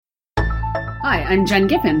Hi, I'm Jen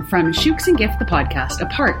Giffen from Shooks and Gift the Podcast, a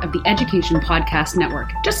part of the Education Podcast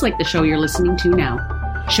Network, just like the show you're listening to now.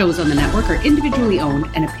 Shows on the network are individually owned,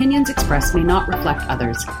 and opinions expressed may not reflect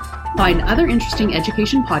others. Find other interesting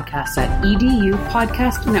education podcasts at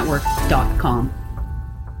edupodcastnetwork.com.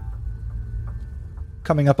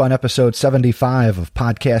 Coming up on episode 75 of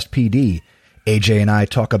Podcast PD, AJ and I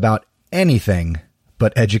talk about anything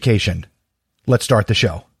but education. Let's start the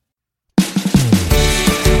show.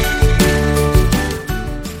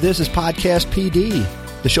 This is Podcast PD,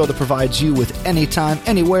 the show that provides you with anytime,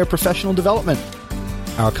 anywhere professional development.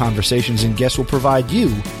 Our conversations and guests will provide you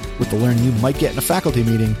with the learning you might get in a faculty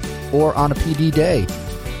meeting or on a PD day.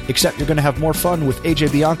 Except you're going to have more fun with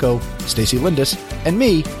AJ Bianco, Stacy Lindis, and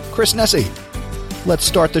me, Chris Nessie. Let's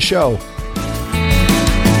start the show.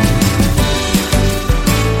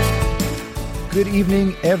 Good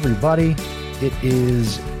evening, everybody. It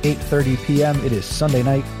is 8:30 p.m. It is Sunday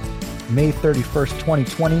night, May 31st,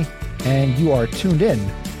 2020, and you are tuned in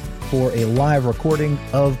for a live recording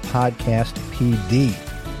of Podcast PD.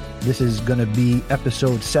 This is going to be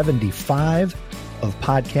episode 75 of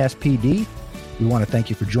Podcast PD. We want to thank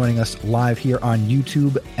you for joining us live here on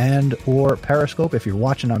YouTube and or Periscope. If you're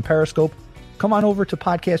watching on Periscope, come on over to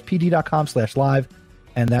podcastpd.com/live,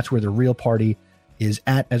 and that's where the real party is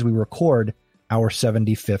at as we record our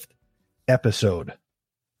 75th episode.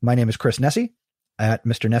 My name is Chris Nessie, at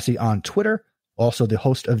Mr. Nessie on Twitter, also the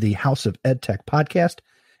host of the House of EdTech podcast,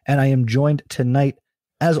 and I am joined tonight,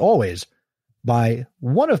 as always, by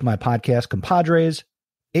one of my podcast compadres,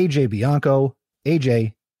 AJ Bianco.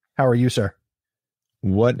 AJ, how are you, sir?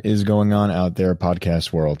 What is going on out there,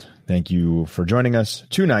 podcast world? Thank you for joining us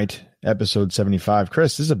tonight, episode 75.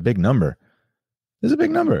 Chris, this is a big number. This is a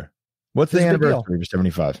big number. What's the anniversary of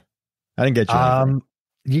 75? I didn't get you.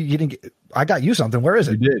 You didn't get, I got you something. Where is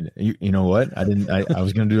it? You did. You know what? I didn't. I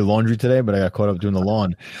was going to do the laundry today, but I got caught up doing the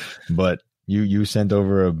lawn. But you sent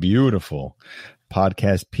over a beautiful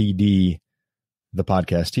Podcast PD, the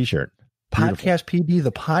podcast T-shirt. Beautiful. Podcast PD,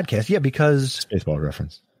 the podcast. Yeah, because baseball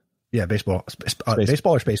reference. Yeah, baseball.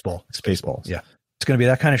 Baseball or spaceball? Spaceballs. Yeah, it's going to be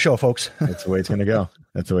that kind of show, folks. That's the way it's going to go.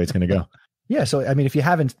 That's the way it's going to go. Yeah. So, I mean, if you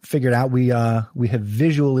haven't figured out, we have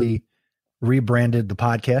visually rebranded the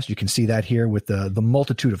podcast. You can see that here with the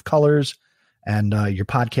multitude of colors, and your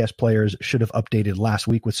podcast players should have updated last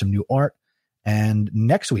week with some new art. And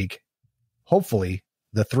next week, hopefully,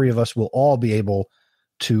 the three of us will all be able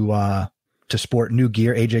to sport new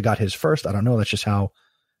gear. AJ got his first. I don't know. That's just how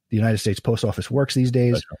the United States Post Office works these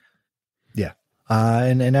days. Right. Yeah.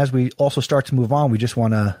 And as we also start to move on, we just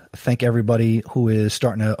want to thank everybody who is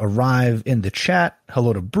starting to arrive in the chat.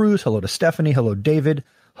 Hello to Bruce. Hello to Stephanie. Hello, David.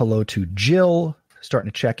 Hello to Jill, starting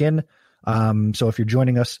to check in. So if you're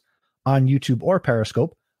joining us on YouTube or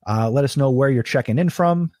Periscope, let us know where you're checking in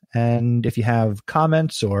from. And if you have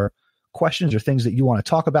comments or questions or things that you want to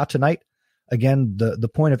talk about tonight, again, the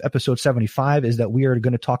point of episode 75 is that we are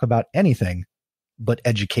going to talk about anything but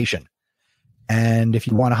education. And if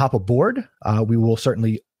you want to hop aboard, we will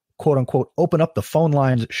certainly, quote unquote, open up the phone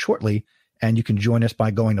lines shortly. And you can join us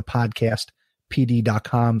by going to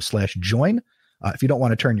podcastpd.com/join. If you don't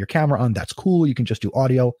want to turn your camera on, that's cool. You can just do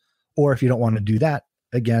audio. Or if you don't want to do that,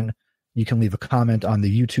 again, you can leave a comment on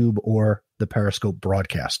the YouTube or the Periscope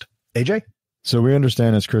broadcast. AJ? So we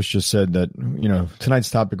understand, as Chris just said, that, tonight's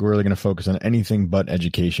topic, we're really going to focus on anything but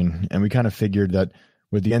education. And we kind of figured that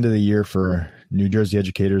with the end of the year for New Jersey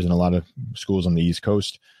educators and a lot of schools on the East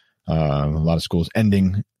Coast, a lot of schools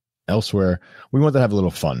ending elsewhere, we want to have a little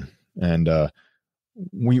fun. And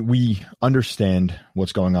we understand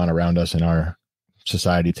what's going on around us in our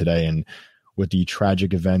society today, and with the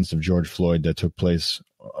tragic events of George Floyd that took place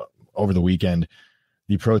over the weekend,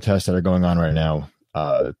 the protests that are going on right now,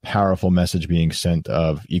 powerful message being sent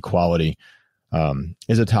of equality,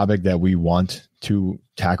 is a topic that we want to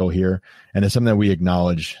tackle here, and it's something that we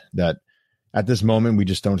acknowledge that at this moment we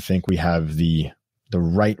just don't think we have the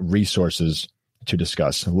right resources to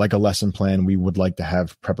discuss. Like a lesson plan, we would like to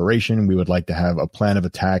have preparation. We would like to have a plan of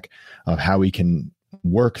attack of how we can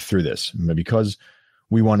work through this, because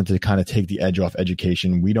we wanted to kind of take the edge off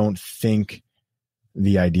education. We don't think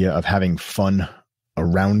the idea of having fun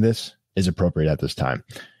around this is appropriate at this time.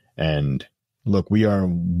 And look, we are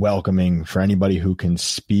welcoming for anybody who can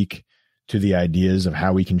speak to the ideas of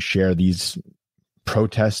how we can share these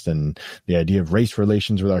protests and the idea of race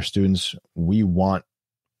relations with our students. We want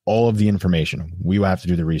all of the information. We will have to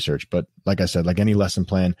do the research. But like I said, like any lesson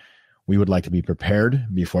plan, we would like to be prepared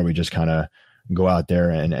before we just kind of go out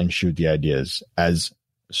there and shoot the ideas. As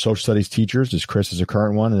social studies teachers, as Chris is a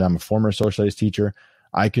current one, and I'm a former social studies teacher,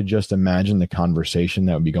 I could just imagine the conversation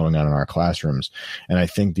that would be going on in our classrooms. And I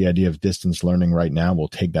think the idea of distance learning right now will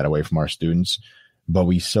take that away from our students. But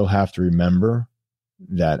we still have to remember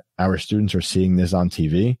that our students are seeing this on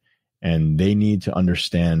TV and they need to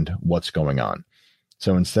understand what's going on.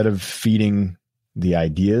 So instead of feeding the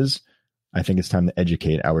ideas, I think it's time to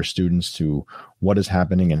educate our students to what is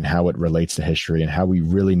happening and how it relates to history and how we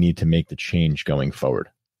really need to make the change going forward.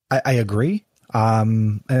 I agree.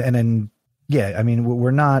 And then, yeah, I mean,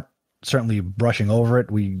 we're not certainly brushing over it.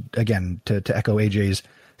 We, again, to echo AJ's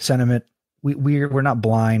sentiment, we're not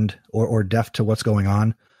blind or deaf to what's going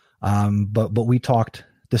on. But we talked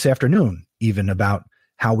this afternoon even about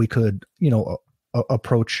how we could,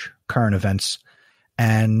 approach current events.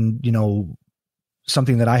 And,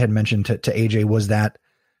 something that I had mentioned to AJ was that,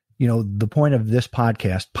 the point of this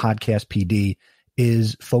podcast PD,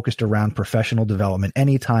 is focused around professional development,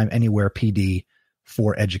 anytime, anywhere PD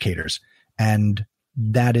for educators. And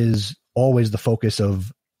that is always the focus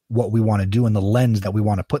of what we want to do and the lens that we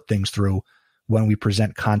want to put things through when we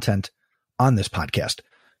present content on this podcast.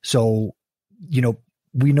 So,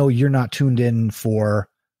 we know you're not tuned in for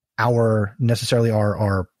our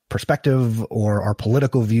perspective or our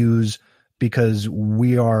political views, because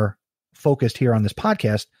we are focused here on this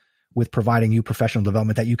podcast with providing you professional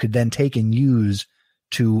development that you could then take and use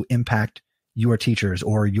to impact your teachers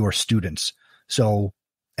or your students. So,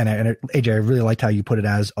 and AJ, I really liked how you put it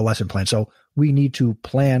as a lesson plan. So we need to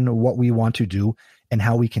plan what we want to do and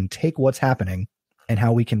how we can take what's happening and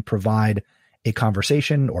how we can provide a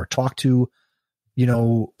conversation or talk to,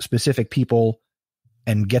 specific people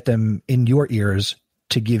and get them in your ears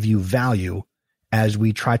to give you value as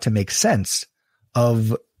we try to make sense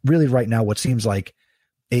of really right now what seems like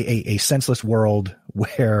a senseless world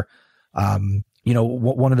where, one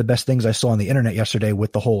of the best things I saw on the internet yesterday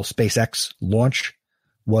with the whole SpaceX launch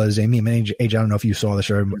was a meme. AJ, I don't know if you saw this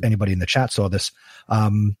or anybody in the chat saw this,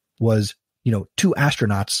 was, 2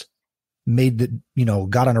 astronauts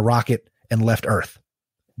got on a rocket and left Earth.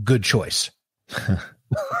 Good choice.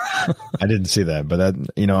 I didn't see that, but that,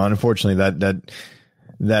 unfortunately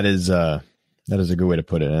that is a good way to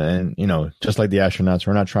put it. And, just like the astronauts,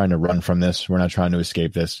 we're not trying to run from this. We're not trying to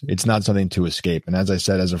escape this. It's not something to escape. And as I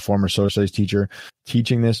said, as a former social studies teacher,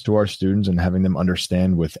 teaching this to our students and having them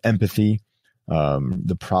understand with empathy,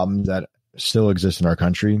 the problems that still exist in our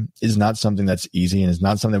country is not something that's easy, and it's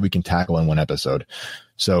not something that we can tackle in one episode.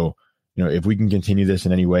 So, if we can continue this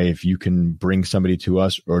in any way, if you can bring somebody to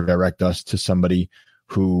us or direct us to somebody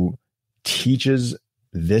who teaches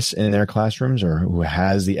this in their classrooms or who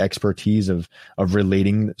has the expertise of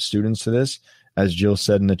relating students to this, as Jill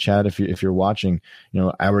said in the chat, if you're watching,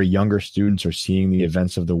 our younger students are seeing the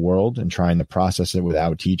events of the world and trying to process it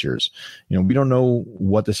without teachers. We don't know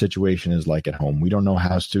what the situation is like at home. We don't know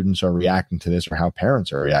how students are reacting to this or how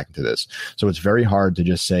parents are reacting to this. So it's very hard to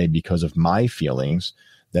just say, because of my feelings,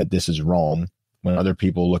 that this is wrong, when other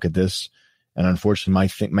people look at this and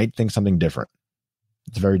unfortunately might think something different.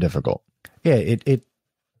 It's very difficult. Yeah,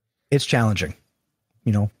 it's challenging.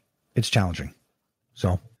 It's challenging.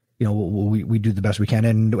 So, we do the best we can.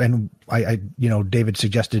 And I David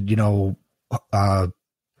suggested, Good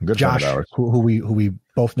Josh, who we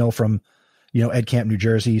both know from, Ed Camp, New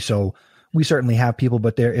Jersey. So we certainly have people,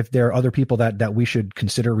 but if there are other people that we should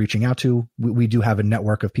consider reaching out to, we do have a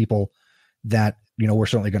network of people that, we're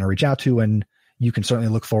certainly going to reach out to, and you can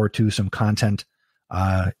certainly look forward to some content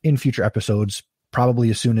in future episodes,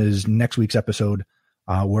 probably as soon as next week's episode,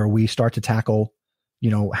 where we start to tackle,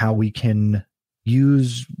 how we can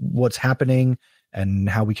use what's happening and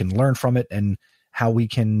how we can learn from it and how we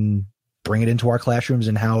can bring it into our classrooms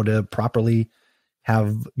and how to properly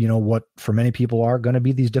have, what for many people are going to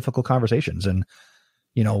be these difficult conversations. And,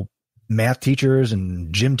 math teachers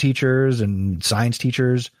and gym teachers and science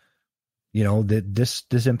teachers, that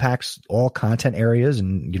this impacts all content areas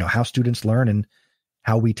and, how students learn and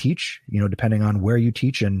how we teach, depending on where you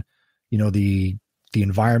teach and, the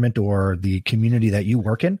environment or the community that you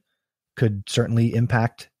work in could certainly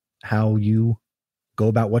impact how you go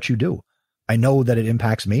about what you do. I know that it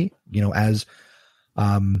impacts me, as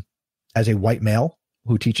a white male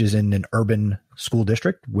who teaches in an urban school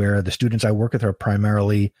district where the students I work with are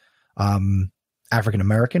primarily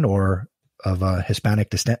African-American or of Hispanic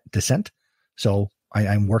descent. So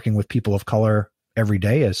I'm working with people of color every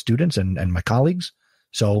day as students and my colleagues.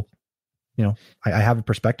 So, I have a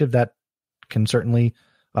perspective that can certainly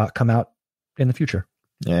come out in the future.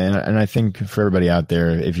 Yeah, and I think for everybody out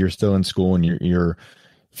there, if you're still in school and you're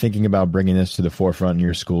thinking about bringing this to the forefront in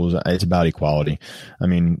your schools, it's about equality. I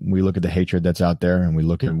mean, we look at the hatred that's out there and we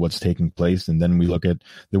look at what's taking place, and then we look at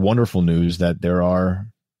the wonderful news that there are,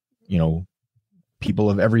 people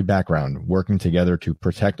of every background working together to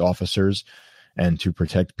protect officers and to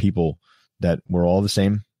protect people, that we're all the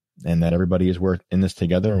same and that everybody is in this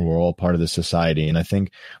together and we're all part of this society. And I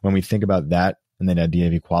think when we think about that and that idea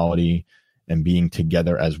of equality and being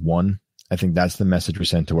together as one, I think that's the message we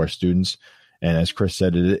send to our students. And as Chris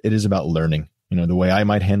said, it is about learning. The way I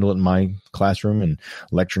might handle it in my classroom and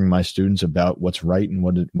lecturing my students about what's right and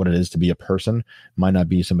what it is to be a person might not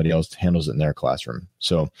be somebody else handles it in their classroom.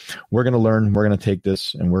 So we're going to learn, we're going to take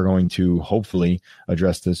this, and we're going to hopefully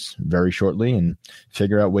address this very shortly and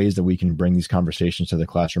figure out ways that we can bring these conversations to the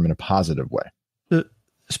classroom in a positive way.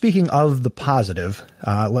 Speaking of the positive,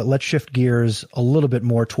 let's shift gears a little bit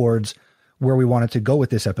more towards where we wanted to go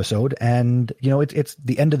with this episode. And, it's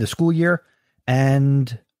the end of the school year.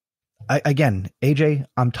 And again, AJ,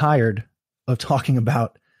 I'm tired of talking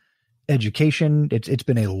about education. It's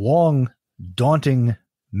been a long, daunting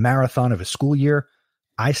marathon of a school year.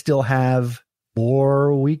 I still have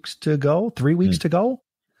 4 weeks to go, 3 weeks to go.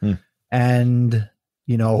 And,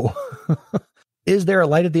 is there a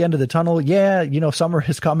light at the end of the tunnel? Yeah, summer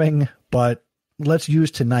is coming, but let's use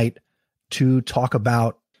tonight to talk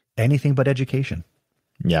about anything but education.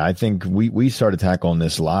 Yeah, I think we started tackling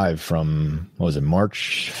this live from,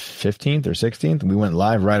 March 15th or 16th? We went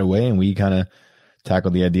live right away and we kind of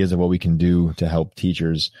tackled the ideas of what we can do to help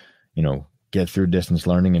teachers, get through distance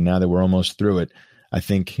learning. And now that we're almost through it, I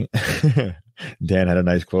think Dan had a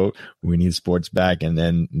nice quote, we need sports back. And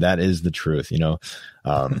then that is the truth,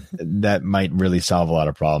 that might really solve a lot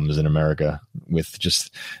of problems in America with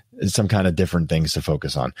just some kind of different things to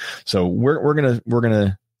focus on. So we're going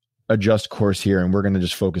to adjust course here, and we're going to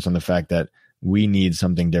just focus on the fact that we need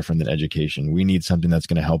something different than education. We need something that's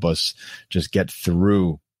going to help us just get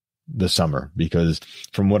through the summer, because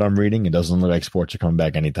from what I'm reading, it doesn't look like sports are coming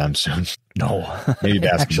back anytime soon. No, maybe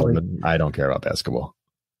basketball, but I don't care about basketball.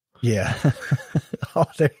 Yeah. Oh,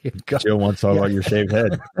 there you go. Jill wants to talk about your shaved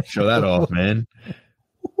head. Show that off, man.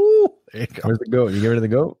 Ooh, there you go. Where's the goat? You get rid of the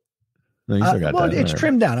goat? No, you still got that. It's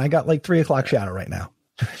trimmed down. I got like 3 o'clock shadow right now.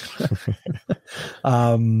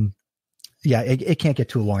 Yeah, it can't get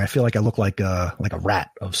too long. I feel like I look like a rat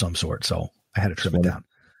of some sort, so I had to trim it down.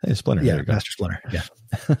 Hey, Splinter. Yeah, Master Splinter. Yeah.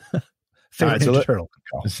 Favorite Ninja Turtle.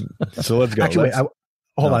 So let's go. Actually,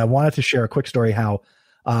 hold on. I wanted to share a quick story how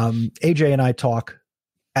AJ and I talk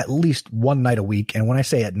at least one night a week. And when I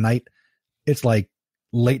say at night, it's like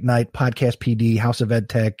late night podcast PD, House of Ed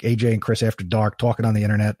Tech, AJ and Chris After Dark, talking on the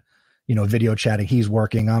internet, video chatting. He's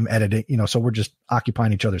working, I'm editing, so we're just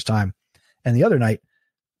occupying each other's time. And the other night,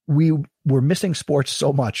 we were missing sports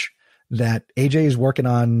so much that AJ is working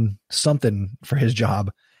on something for his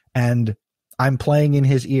job, and I'm playing in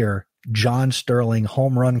his ear John Sterling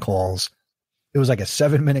home run calls. It was like a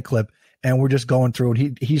 7-minute clip, and we're just going through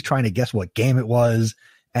it. He's trying to guess what game it was,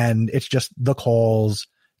 and it's just the calls,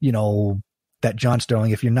 that John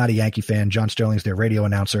Sterling, if you're not a Yankee fan, John Sterling's their radio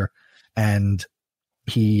announcer, and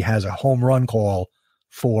he has a home run call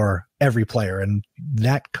for every player, and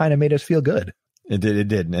that kind of made us feel good. It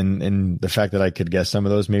did. And the fact that I could guess some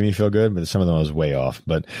of those made me feel good, but some of them I was way off.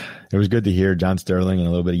 But it was good to hear John Sterling and a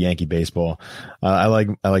little bit of Yankee baseball. I like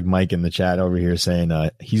Mike in the chat over here saying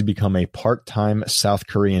he's become a part-time South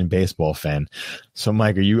Korean baseball fan. So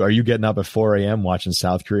Mike, are you getting up at 4 a.m. watching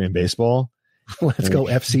South Korean baseball? Let's go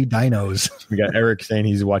FC Dinos. We got Eric saying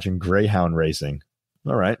he's watching Greyhound racing.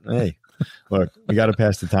 All right. Hey, look, we got to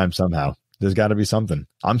pass the time somehow. There's got to be something.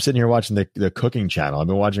 I'm sitting here watching the cooking channel. I've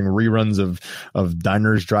been watching reruns of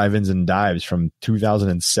Diners, Drive-Ins, and Dives from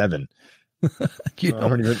 2007.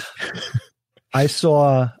 I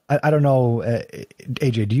saw, I don't know,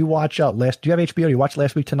 AJ, do you watch do you have HBO? Do you watch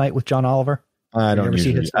Last Week Tonight with John Oliver? I don't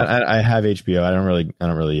usually. I have HBO. I don't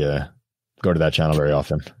really go to that channel very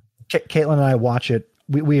often. Caitlin and I watch it.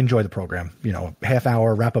 We enjoy the program. Half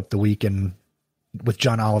hour, wrap up the week, and with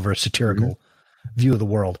John Oliver's satirical view of the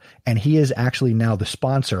world. And he is actually now the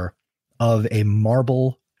sponsor of a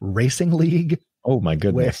marble racing league. Oh my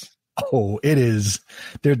goodness. It is.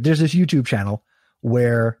 There's this YouTube channel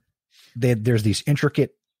where there's these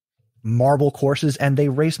intricate marble courses and they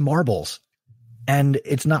race marbles, and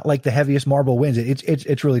it's not like the heaviest marble wins.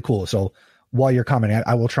 It's really cool. So while you're commenting,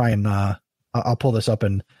 I will try and I'll pull this up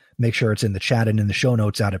and make sure it's in the chat and in the show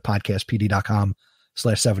notes out at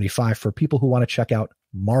podcastpd.com/75 for people who want to check out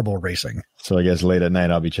marble racing. So I guess late at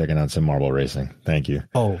night, I'll be checking out some marble racing. Thank you.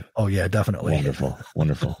 Oh yeah, definitely.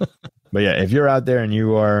 Wonderful. But yeah, if you're out there and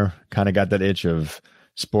you are kind of got that itch of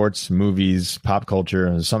sports, movies, pop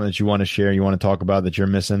culture, something that you want to share, you want to talk about that you're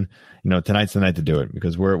missing, tonight's the night to do it,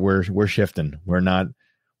 because we're shifting. We're not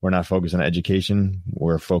focused on education.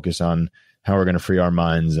 We're focused on how we're going to free our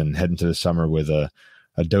minds and head into the summer with a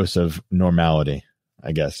dose of normality.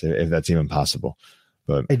 I guess, if that's even possible.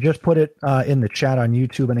 But I just put it in the chat on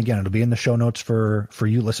YouTube. And again, it'll be in the show notes for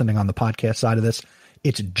you listening on the podcast side of this.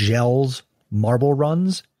 It's Gell's Marble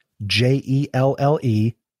Runs,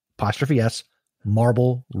 JELLE 'S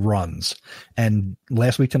Marble Runs. And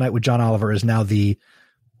Last Week Tonight with John Oliver is now the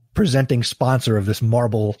presenting sponsor of this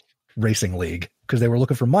marble racing league, because they were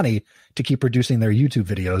looking for money to keep producing their YouTube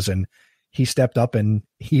videos. And he stepped up and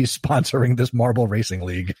he's sponsoring this marble racing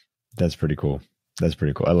league. That's pretty cool.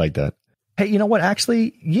 I like that. Hey, you know what?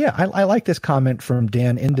 Actually, yeah, I like this comment from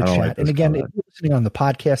Dan in the chat. Like and again, comment. if you're listening on the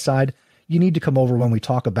podcast side, you need to come over when we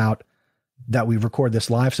talk about that we record this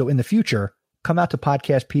live. So in the future, come out to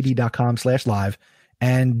podcastpd.com/live.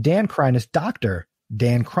 And Dan Kreiness, Dr.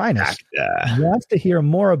 Dan Kreiness, wants to hear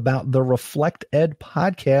more about the Reflect Ed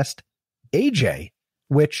podcast, AJ,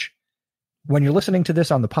 which when you're listening to this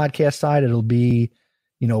on the podcast side, it'll be,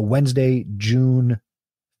 Wednesday, June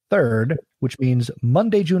 3rd, which means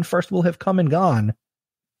Monday, June 1st will have come and gone.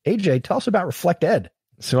 AJ, tell us about Reflect Ed.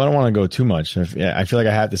 So I don't want to go too much. I feel like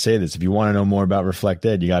I have to say this. If you want to know more about Reflect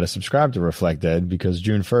Ed, you got to subscribe to Reflect Ed, because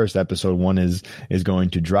June 1st, episode 1 is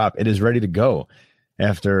going to drop. It is ready to go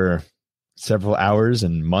after several hours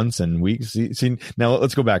and months and weeks. See, now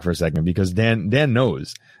let's go back for a second, because Dan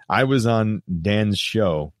knows I was on Dan's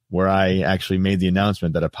show where I actually made the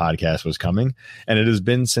announcement that a podcast was coming. And it has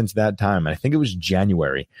been since that time. I think it was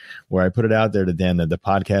January where I put it out there to Dan that the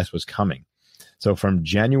podcast was coming. So from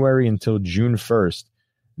January until June 1st,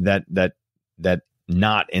 that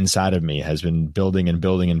knot inside of me has been building and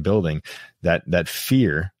building and building. That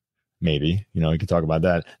fear, maybe, we could talk about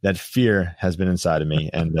that. That fear has been inside of me,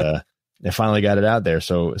 and I finally got it out there.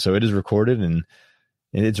 So it is recorded and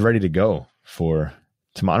it's ready to go for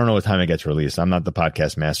tomorrow. I don't know what time it gets released. I'm not the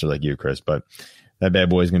podcast master like you, Chris, but that bad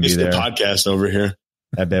boy's going to be there. It's the podcast over here.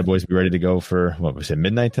 That bad boy's be ready to go for, what was it,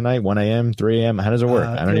 midnight tonight, 1 a.m., 3 a.m.? How does it work?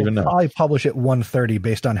 I don't even know. Probably publish at 1:30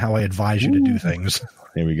 based on how I advise you to do things.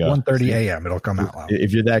 There we go. 1:30 a.m. It'll come out loud.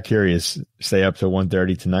 If you're that curious, stay up till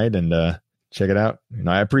 1:30 tonight and check it out.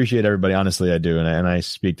 I appreciate everybody. Honestly, I do. And I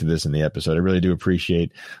speak to this in the episode. I really do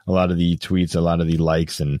appreciate a lot of the tweets, a lot of the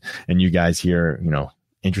likes, and you guys here,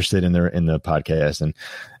 interested in the podcast. And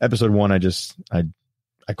episode 1, I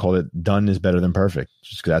call it "Done is Better Than Perfect."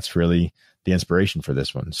 Just 'cause that's really the inspiration for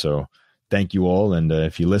this one. So thank you all. And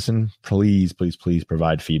if you listen, please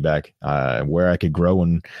provide feedback where I could grow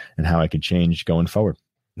and how I could change going forward.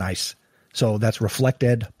 Nice. So that's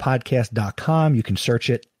reflectedpodcast.com. You can search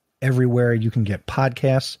it everywhere you can get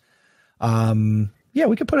podcasts. Yeah,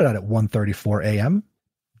 we could put it out at 1:34 a.m.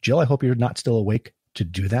 Jill, I hope you're not still awake to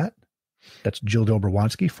do that. That's Jill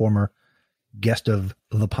Dobrowanski, former guest of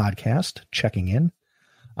the podcast, checking in.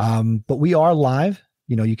 But we are live.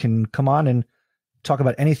 You can come on and talk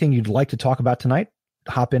about anything you'd like to talk about tonight.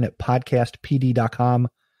 Hop in at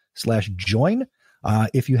podcastpd.com/join.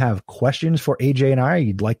 If you have questions for AJ and I,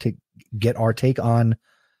 you'd like to get our take on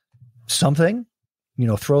something,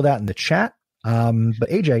 throw that in the chat. But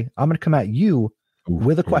AJ, I'm going to come at you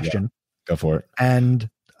with a question. Go for it. And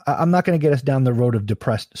I'm not going to get us down the road of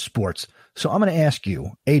depressed sports. So I'm going to ask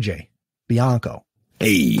you, AJ Bianco.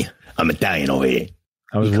 Hey, I'm Italian over here.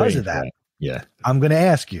 Because of that, yeah, I'm going to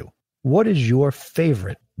ask you, what is your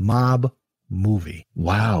favorite mob movie?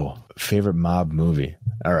 Wow. Favorite mob movie.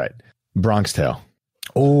 All right. Bronx Tale.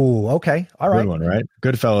 Oh, okay. All right. Good one, right?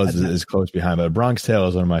 Goodfellas is close behind, but Bronx Tale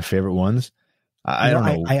is one of my favorite ones. I don't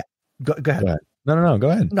know. Go ahead. No, go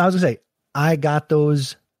ahead. No, I was going to say, I got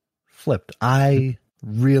those flipped. I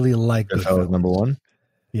really like Goodfellas. Number 1.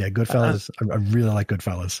 Yeah, Goodfellas. I really like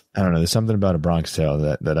Goodfellas. I don't know. There's something about a Bronx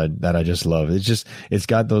Tale that I just love. It's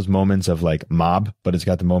got those moments of like mob, but it's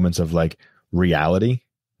got the moments of like reality.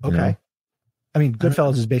 Okay. I mean,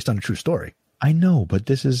 Goodfellas is based on a true story. I know, but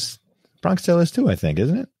Bronx Tale is too, I think,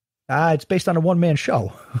 isn't it? It's based on a one-man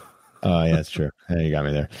show. Oh, yeah, that's true. Hey, you got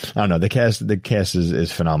me there. I don't know. The cast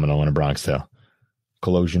is phenomenal in a Bronx Tale.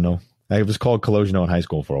 Colosino. It was called Colosino in high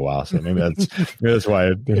school for a while, so maybe that's why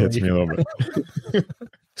it hits me a little bit.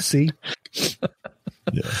 See?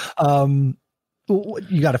 Yeah.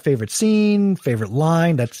 You got a favorite scene, favorite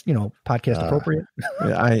line that's, podcast appropriate?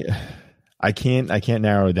 I can't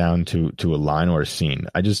narrow it down to a line or a scene.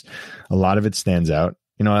 A lot of it stands out.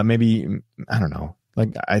 Maybe, I don't know.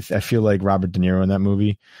 Like I feel like Robert De Niro in that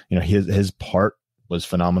movie, his part was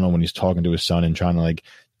phenomenal when he's talking to his son and trying to like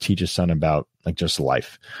teach his son about like just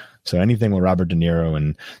life. So anything with Robert De Niro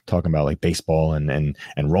and talking about like baseball and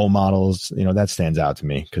role models, that stands out to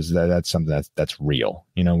me because that's something that's real.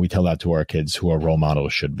 We tell that to our kids who our role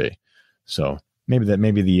models should be. So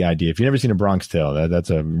maybe the idea, if you've never seen a Bronx Tale,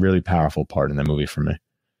 that's a really powerful part in that movie for me.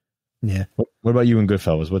 Yeah. What about you in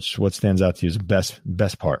Goodfellas? What stands out to you as the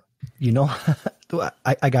best part? You know,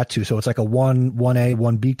 I got two. So it's like a 1A,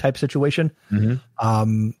 1B type situation.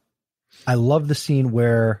 Mm-hmm. I love the scene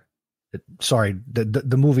where,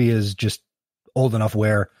 the movie is just old enough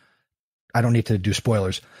where I don't need to do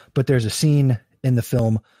spoilers, but there's a scene in the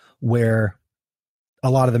film where a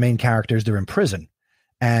lot of the main characters, they're in prison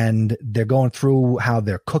and they're going through how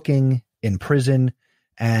they're cooking in prison.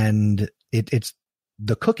 And it's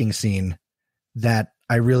the cooking scene that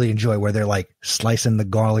I really enjoy, where they're like slicing the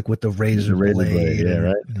garlic with the razor blade.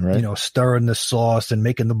 Yeah, right. You know, stirring the sauce and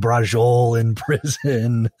making the brajol in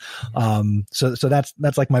prison. So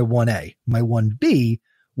that's like my 1A. My 1B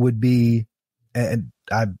would be, and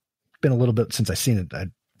I've been a little bit since I've seen it.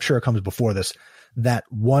 I'm sure it comes before this. That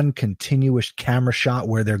one continuous camera shot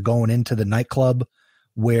where they're going into the nightclub,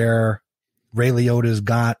 where Ray Liotta's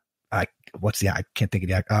got I can't think of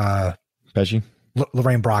the Pesci?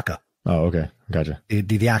 Lorraine Bracca. Oh, okay. Gotcha.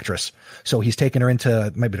 The actress. So he's taking her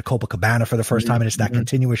into maybe the Copacabana for the first time, and it's that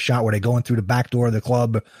continuous shot where they go in through the back door of the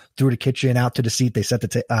club, through the kitchen, out to the seat. They set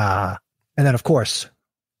the and then of course,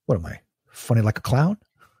 what am I? Funny like a clown?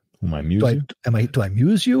 Am I amuse you? Do I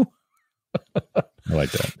amuse you? I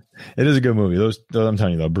like that. It is a good movie. Those I'm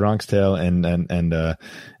telling you, though, Bronx Tale and Goodfellas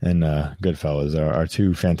are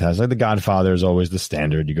two fantastic. Like The Godfather is always the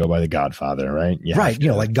standard. You go by The Godfather, right? Right. You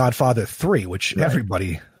know, like Godfather 3, which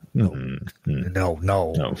everybody. No. But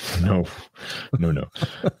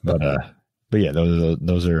yeah,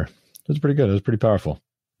 those are pretty good. Those are pretty powerful.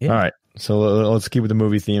 Yeah. All right. So let's keep with the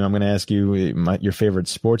movie theme. I'm going to ask you your favorite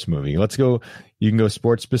sports movie. Let's go. You can go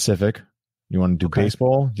sports specific. You want to do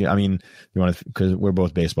baseball? I mean, you want to, because we're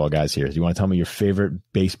both baseball guys here. Do you want to tell me your favorite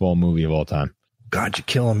baseball movie of all time? God, you're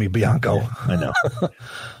killing me, Bianco. Yeah, I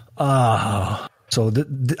know. So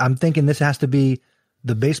I'm thinking this has to be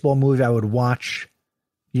the baseball movie I would watch,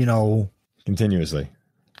 you know, continuously.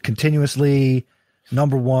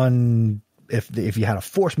 Number one, if you had to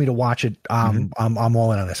force me to watch it, I'm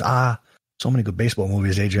all in on this. So many good baseball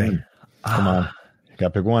movies, AJ. Come on, you got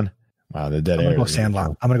to pick one. Wow, the dead air. I'm gonna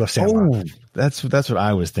go Sandlot. Oh, that's what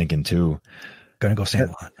I was thinking too. Gonna go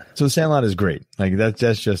Sandlot. So Sandlot is great. Like that's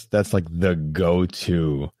like the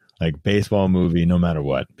go-to like baseball movie, no matter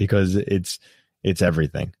what, because it's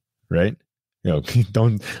everything, right? You know,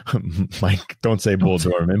 don't say Bull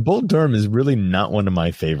Durham. And Bull Durham is really not one of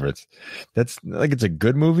my favorites. That's like, it's a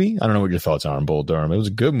good movie. I don't know what your thoughts are on Bull Durham. It was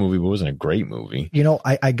a good movie, but it wasn't a great movie. You know,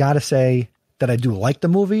 I gotta say that I do like the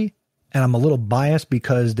movie. And I'm a little biased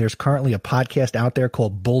because there's currently a podcast out there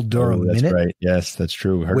called Bull Durham Minute. Right. Yes, that's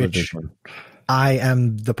true. Heard of this one. I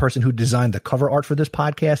am the person who designed the cover art for this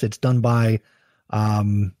podcast. It's done by,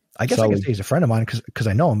 I guess he's a friend of mine because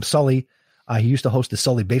I know him, Sully. He used to host the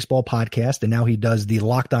Sully Baseball podcast, and now he does the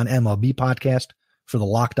Locked On MLB podcast for the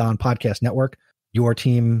Locked On Podcast Network. Your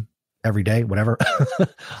team every day, whatever.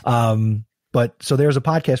 But so there's a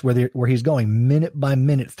podcast where he's going minute by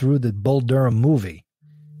minute through the Bull Durham movie,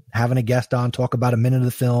 having a guest on, talk about a minute of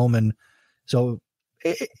the film. And so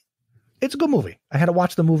it's a good movie. I had to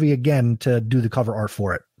watch the movie again to do the cover art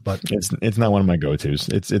for it, but it's not one of my go-tos.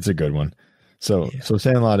 It's a good one. So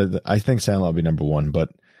Sandlot, I think Sandlot will be number one, but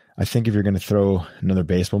I think if you're going to throw another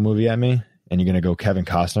baseball movie at me and you're going to go Kevin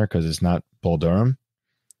Costner, cause it's not Bull Durham,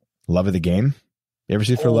 Love of the Game. You ever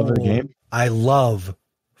see For Love of the Game? I love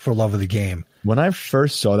For Love of the Game. When I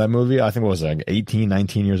first saw that movie, I think it was like 18,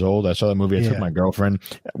 19 years old. I saw that movie. I took my girlfriend.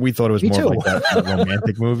 We thought it was more like that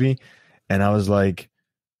romantic movie. And I was like,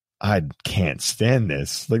 I can't stand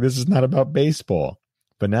this. Like, this is not about baseball.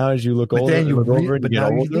 But now as you look older, you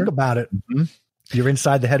think about it, you're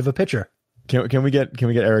inside the head of a pitcher. Can we get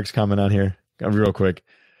Eric's comment on here real quick?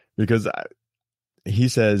 Because he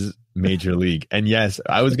says Major League. And yes,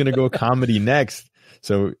 I was going to go comedy next.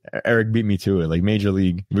 So Eric beat me to it. Like Major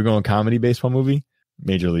League. We're going comedy baseball movie?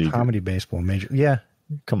 Major League. Comedy baseball. Yeah.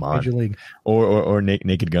 Come on. Major League. Or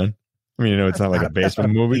Naked Gun. I mean, it's not like a baseball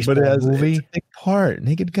movie, but it's a big part.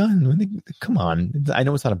 Naked Gun. Come on. I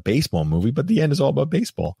know it's not a baseball movie, but the end is all about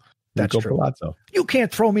baseball. That's true. Palazzo. You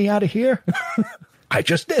can't throw me out of here. I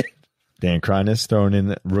just did. Dan Kreines thrown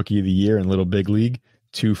in Rookie of the Year and Little Big League.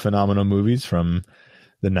 Two phenomenal movies from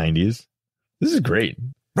the 90s. This is great.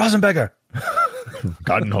 Rosenberger.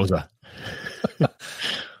 Gardenhose.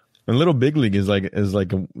 And Little Big League is like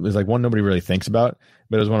one nobody really thinks about,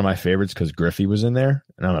 but it was one of my favorites because Griffey was in there,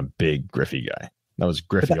 and I'm a big Griffey guy. That was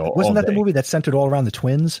Griffey wasn't that the movie that centered all around the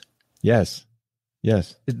twins? Yes.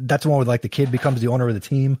 That's the one where like the kid becomes the owner of the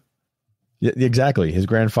team. Yeah, exactly. His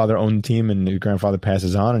grandfather owned the team, and his grandfather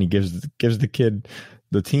passes on, and he gives the kid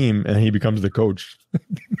the team, and he becomes the coach.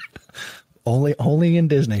 Only in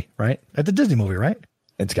Disney, right? At the Disney movie, right?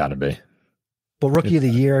 It's got to be. But Rookie of the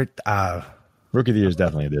Year, Rookie of the Year is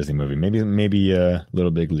definitely a Disney movie. Maybe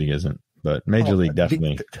Little Big League isn't, but Major League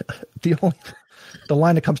definitely. The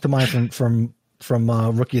line that comes to mind from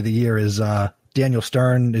Rookie of the Year is Daniel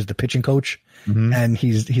Stern is the pitching coach, and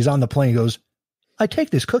he's on the plane. He goes, "I take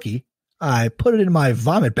this cookie, I put it in my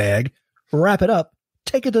vomit bag, wrap it up,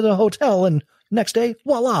 take it to the hotel, and next day,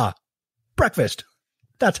 voila, breakfast."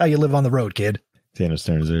 That's how you live on the road, kid. Daniel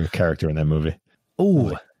Stern is a character in that movie.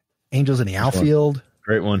 Ooh, Angels in the Outfield.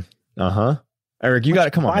 Great one. Eric, you got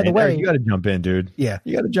to come on. By the way, Eric, you got to jump in, dude. Yeah,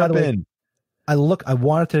 you got to jump in. I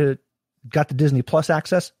got the Disney Plus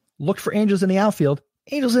access. Looked for Angels in the Outfield.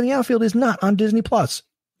 Angels in the Outfield is not on Disney Plus.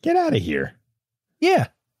 Get out of here. Yeah.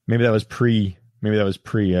 Maybe that was pre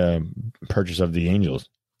purchase of the Angels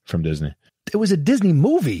from Disney. It was a Disney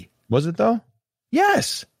movie. Was it though?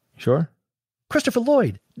 Yes. Sure. Christopher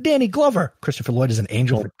Lloyd, Danny Glover. Christopher Lloyd is an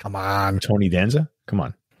angel. Come on. Tony Danza? Come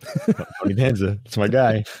on. Tony Danza. That's my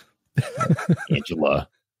guy. Angela.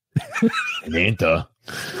 Samantha.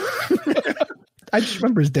 I just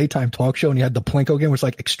remember his daytime talk show, and he had the Plinko game, which was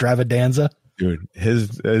like Extravaganza. Dude, his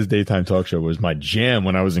daytime talk show was my jam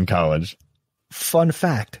when I was in college. Fun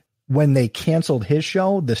fact, when they canceled his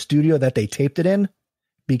show, the studio that they taped it in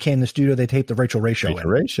became the studio they taped the Rachel Ray show in. Rachel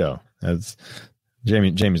Ray show. That's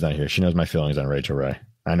Jamie's not here. She knows my feelings on Rachel Ray.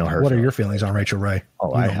 I know her. What are your feelings on Rachel Ray?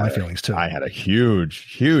 Oh, I know my feelings too. I had a huge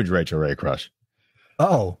Rachel Ray crush.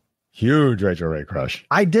 Oh, huge Rachel Ray crush.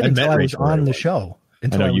 I did until I was on the show.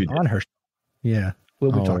 Until I was on her show. Yeah,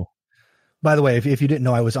 we'll be talking. By the way, if you didn't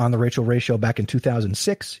know I was on the Rachel Ray show back in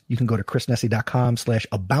 2006, you can go to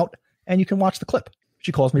chrisnessy.com/about and you can watch the clip.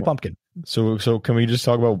 She calls me Pumpkin. So can we just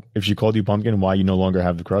talk about if she called you Pumpkin and why you no longer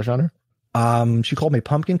have the crush on her? She called me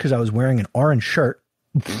Pumpkin because I was wearing an orange shirt.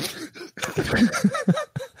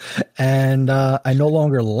 And I no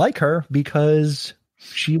longer like her because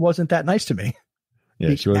she wasn't that nice to me.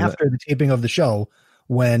 Yeah, she wasn't. After the taping of the show,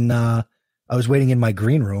 when I was waiting in my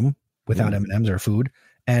green room without M&Ms or food,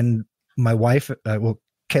 and my wife,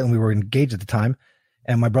 Caitlin, we were engaged at the time,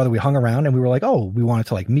 and my brother, we hung around and we were like, oh, we wanted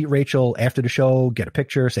to like meet Rachel after the show, get a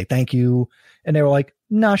picture, say thank you. And they were like,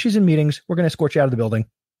 no, she's in meetings. We're going to escort you out of the building.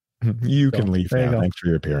 You can leave now. Thanks for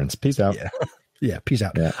your appearance. Peace out. Yeah. Peace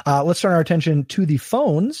out. Yeah. Let's turn our attention to the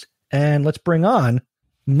phones and let's bring on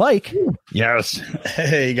Mike. Yes.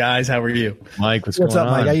 Hey guys, how are you? Mike, what's up, on?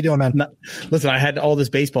 Mike? How you doing, man? Listen, I had all this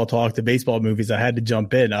baseball talk, the baseball movies. I had to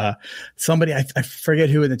jump in. Somebody, I forget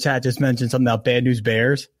who in the chat just mentioned something about Bad News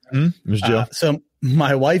Bears. It was Jill. So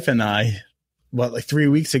my wife and I, like 3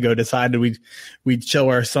 weeks ago, decided we'd show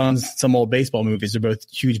our sons some old baseball movies. They're both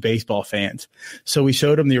huge baseball fans. So we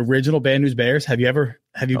showed them the original Bad News Bears. Have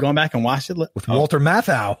you gone back and watched it? With Walter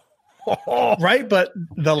Matthau. Right, but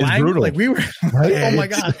the language, like we were, right? Oh my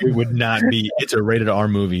god, it would not be. It's a rated R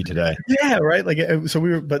movie today. Yeah, right. Like so, we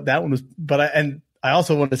were, but that one was. But I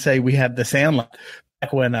also want to say we had The Sandlot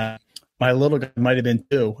back when my little guy might have been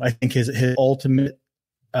 2. I think his ultimate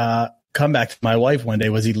comeback to my wife one day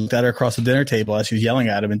was he looked at her across the dinner table as she was yelling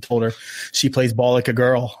at him and told her she plays ball like a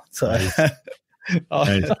girl. So.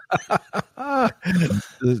 Nice.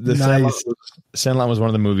 Nice. Sandlot was one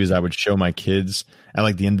of the movies I would show my kids at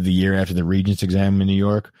like the end of the year after the Regents exam in New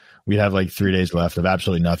York. We'd have like 3 days left of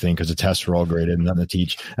absolutely nothing because the tests were all graded and nothing to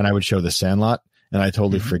teach. And I would show The Sandlot, and I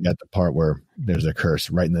totally forget the part where there's a curse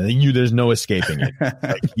right in there's no escaping it.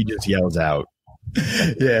 Like he just yells out.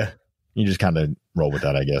 Yeah. You just kind of roll with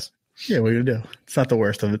that, I guess. Yeah, what are you gonna do? It's not the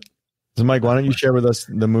worst of it. So Mike, why don't you share with us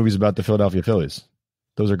the movies about the Philadelphia Phillies?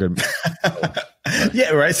 Those are good.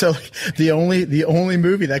 Yeah, right. So the only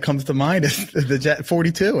movie that comes to mind is the Jet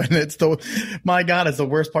 42, and it's my God, it's the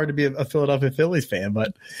worst part to be a Philadelphia Phillies fan.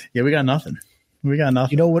 But yeah, we got nothing. You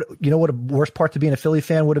know what a worst part to being a Philly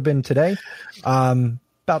fan would have been today?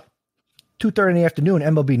 About 2:30 in the afternoon,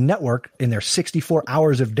 MLB Network in their 64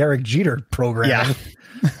 hours of Derek Jeter program.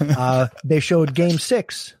 Yeah. They showed Game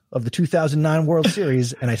 6 of the 2009 World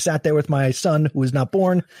Series, and I sat there with my son who was not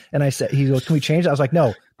born, and he goes, "Can we change it?" I was like,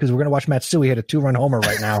 "No, because we're going to watch Matsui hit a 2-run homer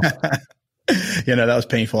right now." That was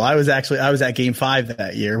painful. I was at Game 5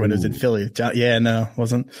 that year when it was in Philly. Yeah, no,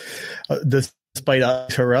 wasn't. Despite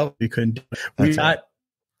Terrell, we couldn't.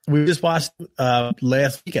 We just watched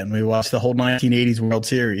last weekend. We watched the whole 1980s World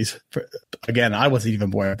Series. Again, I wasn't even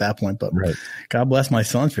born at that point, but God bless my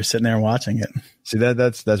sons for sitting there and watching it. See,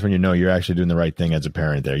 that's when you know you're actually doing the right thing as a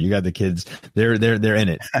parent. There, you got the kids. They're in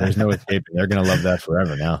it. There's no escaping. They're gonna love that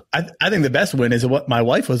forever now. I think the best win is what my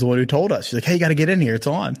wife was the one who told us. She's like, "Hey, you got to get in here. It's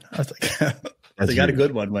on." I was like, "They got a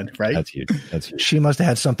good one, right?" That's huge. She must have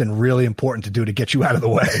had something really important to do to get you out of the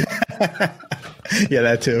way. Yeah,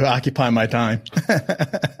 that too. Occupy my time.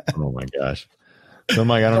 Oh my gosh. So,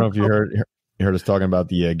 Mike, I don't know if you heard us talking about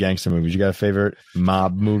the gangster movies. You got a favorite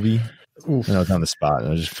mob movie? Oof. I know it's on the spot.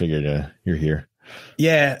 I just figured you're here.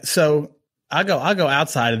 Yeah, so I go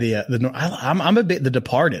outside of the. I'm a bit The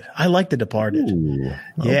Departed. I like The Departed. Ooh,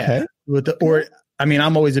 yeah, okay.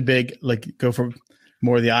 I'm always a big go for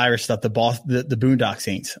more of the Irish stuff. The Boondock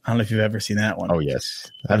Saints. I don't know if you've ever seen that one. Oh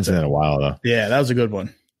yes, I haven't seen that in a while though. Yeah, that was a good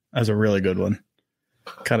one. That was a really good one.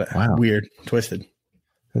 Kind of weird, twisted.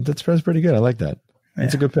 That's pretty good. I like that.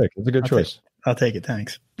 It's a good pick. It's a good choice. I'll take it.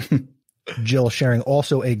 Thanks. Jill sharing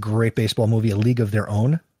also a great baseball movie, A League of Their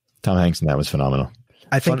Own. Tom Hanks in that was phenomenal.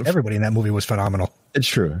 I think everybody in that movie was phenomenal. It's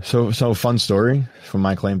true. So fun story from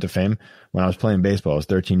my claim to fame. When I was playing baseball, I was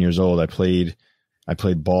 13 years old. I played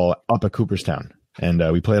ball up at Cooperstown,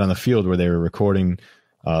 and we played on the field where they were recording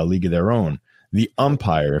League of Their Own. The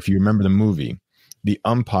umpire, if you remember the movie, the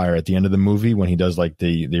umpire at the end of the movie when he does like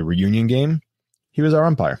the reunion game, he was our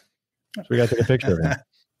umpire. So we got to take a picture of him.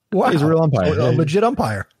 Wow, he's a real umpire. A legit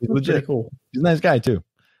umpire. He's legit. Pretty cool. He's a nice guy too.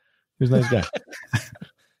 He was a nice guy.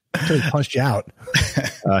 Until he punched you out.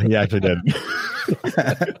 He actually did.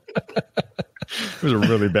 It was a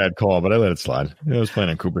really bad call, but I let it slide. I was playing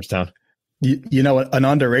in Cooperstown. You know, an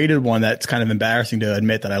underrated one that's kind of embarrassing to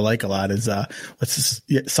admit that I like a lot is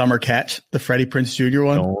Summer Catch, the Freddie Prinze Jr.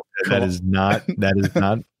 one. No, that is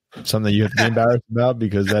not something you have to be embarrassed about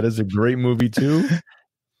because that is a great movie too.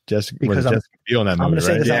 Jessica Biel in that movie, I'm going to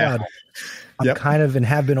say this out loud. I'm kind of and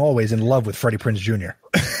have been always in love with Freddie Prinze Jr.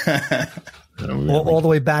 all the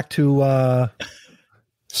way back to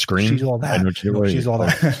Scream. She's All That. She's All That. She's All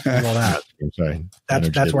That. I'm sorry.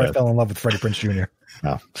 That's where I fell in love with Freddie Prinze Jr.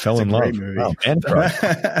 Wow. Fell in love. Wow. And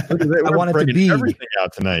I wanted to be everything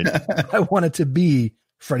out tonight. I wanted to be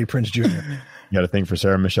Freddie Prinze Jr. You got a thing for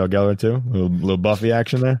Sarah Michelle Gellar too? A little Buffy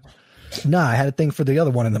action there? No, I had a thing for the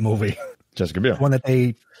other one in the movie. Jessica Biel. One that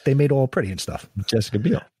they made all pretty and stuff. Jessica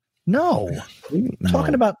Biel. No.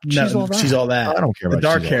 Talking about She's All That. She's All That. I don't care about the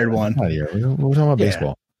dark-haired one. We're talking about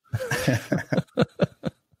baseball.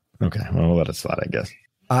 Okay, well, we'll let it slide, I guess.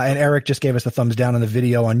 And Eric just gave us the thumbs down on the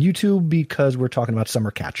video on YouTube because we're talking about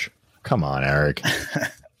Summer Catch. Come on, Eric.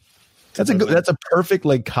 That's a perfect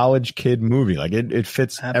like college kid movie. Like it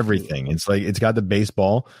fits everything. It's like it's got the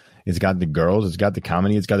baseball, it's got the girls, it's got the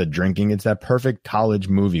comedy, it's got the drinking. It's that perfect college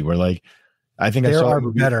movie where like I think there are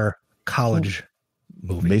better college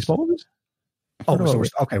movies. Baseball movies? Oh, so we're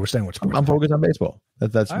staying with sports. I'm focused on baseball.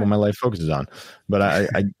 That's what my life focuses on. But I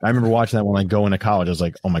remember watching that when I go into college. I was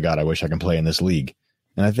like, oh my God, I wish I can play in this league.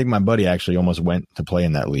 And I think my buddy actually almost went to play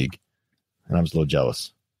in that league. And I was a little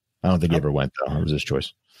jealous. I don't think he ever went, though. It was his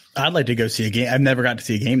choice. I'd like to go see a game. I've never got to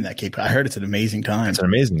see a game in that Cape. I heard it's an amazing time. It's an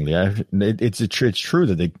amazing league. It's true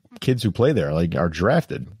that the kids who play there are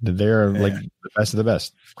drafted. They're like the best of the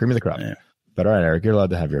best. Cream of the crop. Yeah. But all right, Eric, you're allowed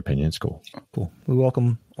to have your opinion. It's cool. Cool. We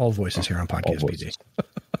welcome all voices here on Podcast PD.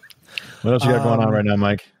 What else you got going on right now,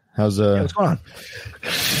 Mike? What's going on?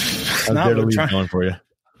 How's Dare to Lead going for you?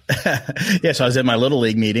 Yeah, so I was at my Little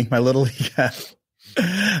League meeting. My Little League. No.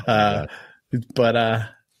 We're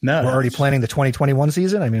already planning the 2021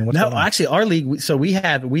 season? I mean, what's going on? Actually, our league, we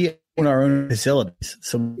own our own facilities.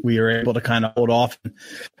 So we were able to kind of hold off.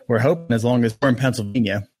 We're hoping as long as we're in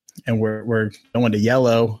Pennsylvania and we're going to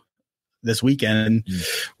Yellow this weekend,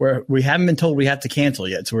 and we haven't been told we have to cancel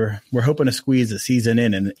yet. So we're hoping to squeeze the season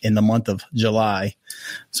in the month of July.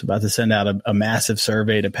 So about to send out a massive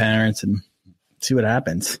survey to parents and see what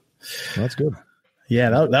happens. Well, that's good.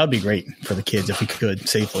 Yeah, that would be great for the kids if we could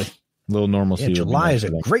safely. A little normalcy. Yeah, July is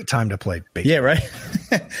a great time to play baseball. Yeah, right.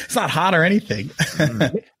 It's not hot or anything.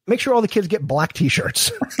 Make sure all the kids get black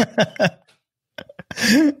T-shirts.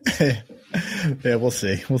 Yeah, we'll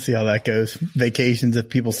see. We'll see how that goes. Vacations, if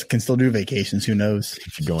people can still do vacations, who knows?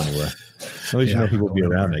 If you go anywhere. At least you know people will be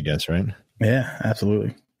around, I guess, right? Yeah,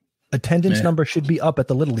 absolutely. Attendance number should be up at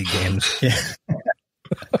the Little League games. Yeah.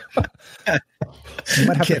 You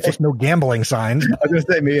might have to post no gambling signs. I was going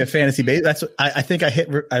to say maybe a fantasy base. That's what I think I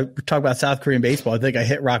talk about South Korean baseball. I think I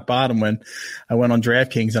hit rock bottom when I went on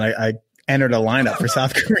DraftKings and I entered a lineup for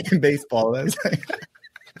South Korean baseball.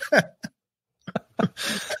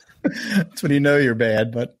 That's when you know you're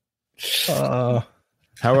bad. But how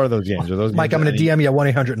are those games? Are those Mike? games I'm going to DM you a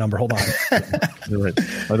 1-800 number. Hold on.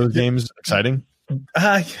 Are those games exciting?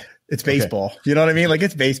 It's baseball. Okay. You know what I mean? Like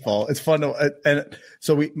it's baseball. It's fun to, and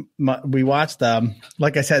so we watched,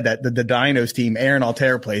 like I said, that the Dinos team, Aaron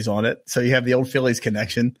Altair plays on it. So you have the old Phillies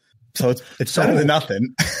connection. So it's better than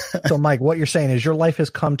nothing. So Mike, what you're saying is your life has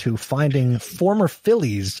come to finding former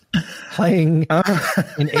Phillies playing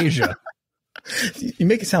in Asia. You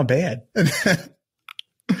make it sound bad.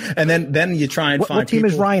 And then you try and find what team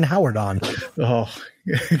is Ryan Howard on? Oh,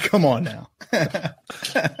 Come on now.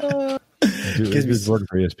 He's working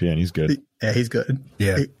for ESPN. He's good. Yeah, he's good.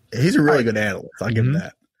 Yeah. He's a really good analyst. I'll give him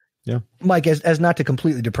that. Yeah. Mike, as not to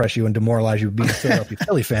completely depress you and demoralize you being a Philadelphia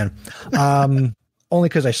Philly fan, only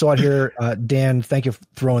because I saw it here. Dan, thank you for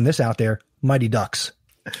throwing this out there. Mighty Ducks.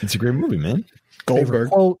 It's a great movie, man. Favorite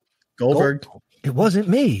quote, Goldberg. It wasn't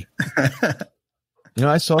me. You know,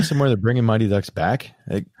 I saw somewhere they're bringing Mighty Ducks back,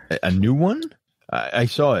 like a new one. I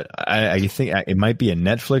saw it. I think it might be a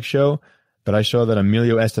Netflix show, but I saw that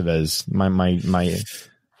Emilio Estevez, my device,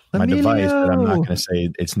 that I'm not going to say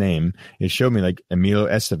its name, it showed me like Emilio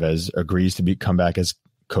Estevez agrees to come back as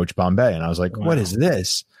Coach Bombay, and I was like, wow. What is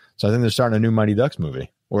this? So I think they're starting a new Mighty Ducks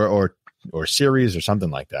movie or series or something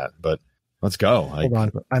like that. But let's go. Hold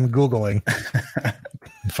on, I'm Googling.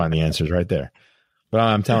 Find the answers right there. But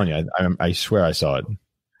I'm telling you, I swear I saw it.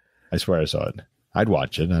 I swear I saw it. I'd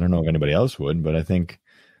watch it. I don't know if anybody else would, but I think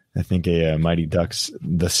a Mighty Ducks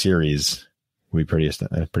the series would be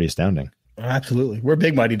pretty astounding. Absolutely, we're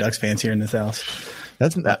big Mighty Ducks fans here in this house.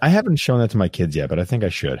 I haven't shown that to my kids yet, but I think I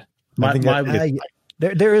should.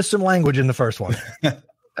 There is some language in the first one.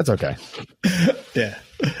 That's okay. Yeah,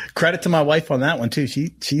 credit to my wife on that one too.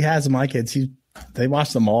 She has my kids. They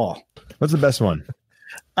watch them all. What's the best one?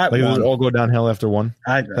 Like they all go downhill after one.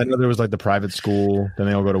 I know there was like the private school, then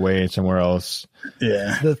they all go away somewhere else.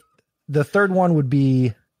 Yeah. The third one would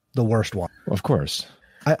be the worst one. Of course.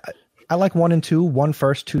 I like 1 and 2, 1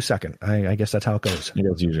 first, 2 second. I guess that's how it goes. Yeah,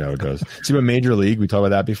 that's usually how it goes. See, with Major League, we talked about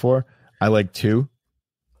that before. I like 2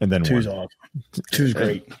 and then 2's 1. awesome. 2's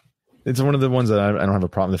great. It's one of the ones that I don't have a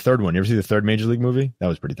problem. The third one, you ever see the third Major League movie? That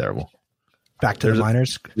was pretty terrible. Back to the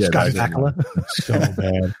Minors. Scott Bakula. So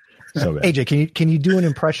bad. So bad. AJ, can you do an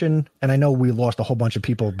impression? And I know we lost a whole bunch of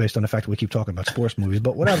people based on the fact that we keep talking about sports movies,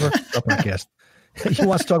 but whatever. Podcast. He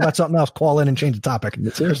wants to talk about something else. Call in and change the topic.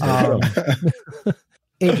 Seriously.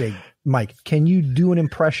 AJ, Mike, can you do an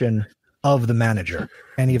impression of the manager?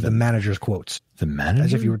 Any of the manager's quotes? The manager?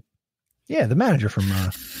 As if you were, the manager from. All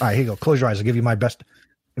right, here you go. Close your eyes. I'll give you my best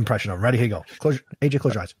impression of him. Ready? Here you go. AJ,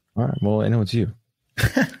 close your eyes. All right. Well, I know it's you.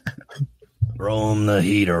 Roll the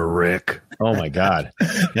heater, Rick. Oh my God,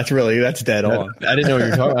 that's dead on. I didn't know what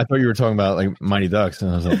you were talking. I thought you were talking about like Mighty Ducks,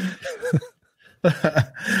 and I was like,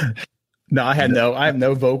 no, I have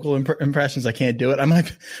no vocal impressions. I can't do it. I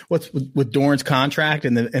might. What's with Dorn's contract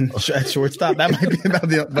and at shortstop? That might be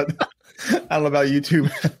about but I don't know about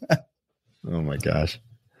YouTube. Oh my gosh.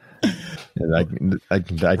 I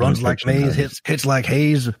runs like Mays, hits like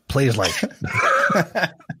Hayes, plays like. Look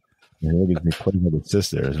at me putting with his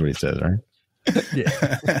sister is what he says, right?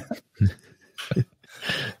 Yeah.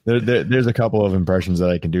 There's a couple of impressions that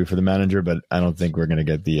I can do for the manager, but I don't think we're going to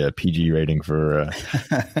get the PG rating for.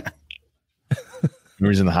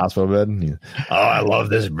 He's in the hospital bed. I love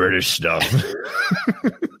this British stuff.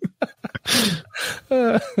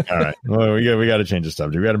 All right. Well, we got to change the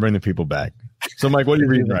subject. We got to bring the people back. So, Mike, what are you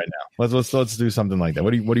reading right now? Let's do something like that.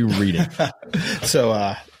 What are you reading?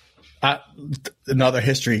 So, another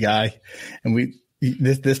history guy, and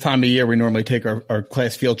this time of year we normally take our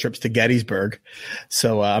class field trips to Gettysburg.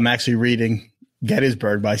 So I'm actually reading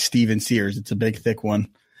Gettysburg by Stephen Sears. It's a big, thick one.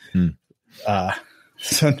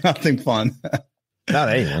 So nothing fun.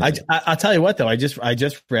 I'll tell you what though, I just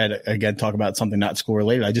read, again, talk about something not school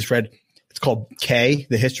related. I just read, it's called K,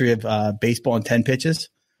 the history of baseball in 10 pitches.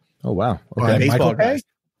 Oh wow. Okay. Baseball guys.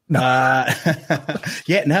 No.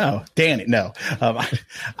 Yeah, no, Danny, no.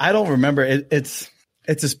 I don't remember. It's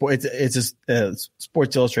a sport. It's a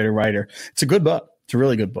Sports Illustrated writer. It's a good book. It's a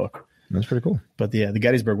really good book. That's pretty cool. But the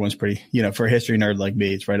Gettysburg one's pretty. For a history nerd like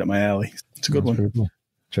me, it's right up my alley. It's a good one. Cool.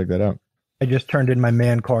 Check that out. I just turned in my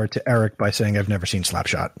man card to Eric by saying I've never seen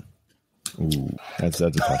Slapshot. Ooh, that's a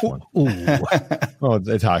tough one. Ooh. Well,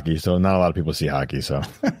 it's hockey, so not a lot of people see hockey, so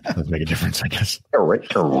let's make a difference, I guess.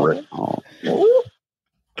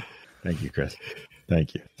 Thank you, Chris.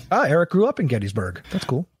 Thank you. Eric grew up in Gettysburg. That's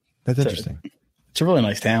cool. That's interesting. It's a really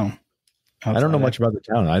nice town. I don't know much about the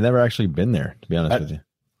town. I've never actually been there, to be honest with you.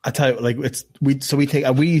 I tell you,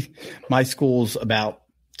 my school's about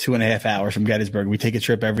 2.5 hours from Gettysburg. We take a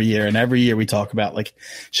trip every year, and every year we talk about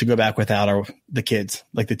should go back without the kids.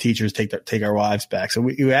 Like the teachers take our wives back. So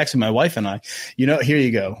we actually, my wife and I, here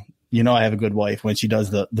you go. I have a good wife when she does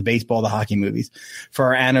the baseball, the hockey movies. For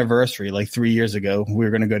our anniversary, 3 years ago, we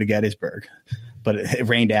were going to go to Gettysburg, but it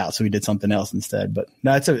rained out, so we did something else instead. But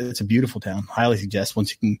no, it's a beautiful town. Highly suggest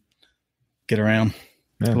once you can get around.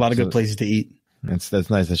 Yeah, a lot of good places to eat. That's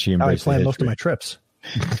nice that she embraced. I plan most of my trips.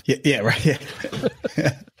 Yeah, right. Yeah.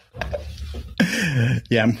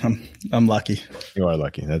 Yeah, I'm lucky. You are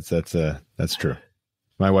lucky. That's true.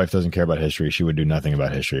 My wife doesn't care about history. She would do nothing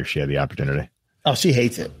about history if she had the opportunity. Oh, she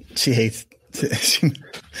hates it. She hates.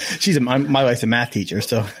 My wife's a math teacher,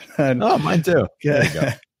 so. Oh, mine too. Yeah, there you go.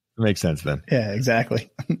 It makes sense then. Yeah, exactly.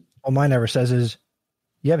 All mine ever says is,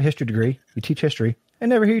 "You have a history degree. You teach history. I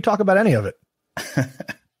never hear you talk about any of it."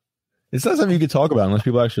 It's not something you could talk about unless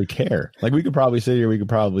people actually care. Like we could probably sit here, we could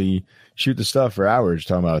probably shoot the stuff for hours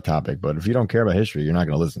talking about a topic, but if you don't care about history, you're not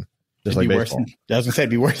going to listen. Just like baseball. I was going to say, it'd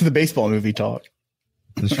be worse than the baseball movie talk.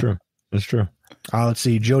 It's true. It's true. Let's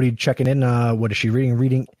see. Jody checking in. What is she reading?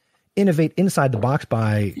 Reading Innovate Inside the Box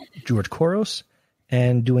by George Couros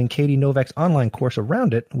and doing Katie Novak's online course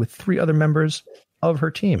around it with 3 other members of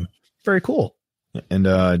her team. Very cool. And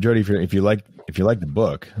Jody, if you like the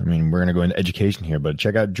book, I mean, we're going to go into education here, but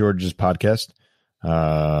check out George's podcast.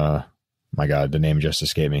 My God, the name just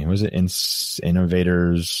escaped me. Was it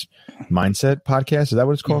Innovators Mindset Podcast? Is that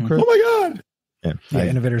what it's called, Chris? Oh my God. Yeah,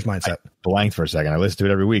 Innovators Mindset. I blanked for a second. I listen to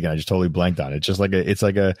it every week and I just totally blanked on it. It's just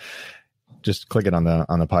just click it on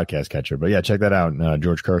the podcast catcher. But yeah, check that out.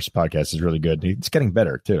 George Couros' podcast is really good. It's getting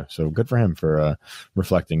better too. So good for him for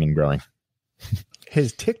reflecting and growing.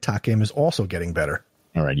 His TikTok game is also getting better.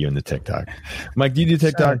 All right, you and the TikTok. Mike, do you do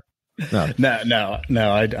TikTok? No.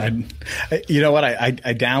 I you know what? I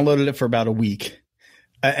downloaded it for about a week,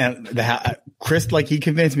 and Chris, like, he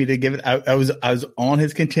convinced me to give it. I was on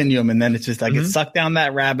his continuum, and then it's just I get sucked down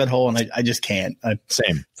that rabbit hole, and I just can't.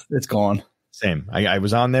 Same. It's gone. Same. I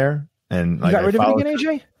was on there, and you got rid of it again,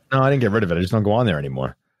 AJ? No, I didn't get rid of it. I just don't go on there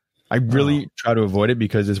anymore. I really try to avoid it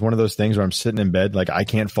because it's one of those things where I'm sitting in bed, like I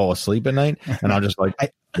can't fall asleep at night, and I'll just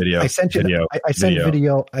video. I sent you. I send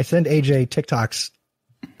video. I send AJ TikToks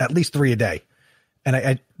at least 3 a day,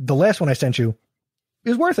 and the last one I sent you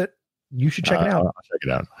is worth it. You should check it out. I'll check it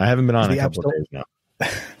out. I haven't been on a couple of days now.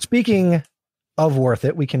 Speaking of worth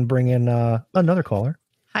it, we can bring in another caller.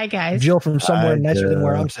 Hi guys, Jill from somewhere nicer than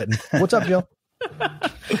where I'm sitting. What's up, Jill?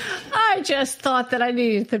 I just thought that I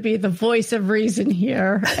needed to be the voice of reason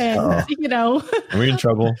here. And, are we in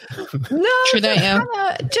trouble? No, True that,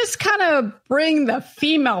 yeah. Just kind of bring the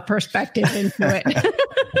female perspective into it.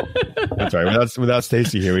 That's right. Without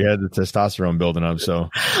Stacy here, we had the testosterone building up. So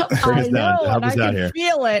bring us down. Help us out here.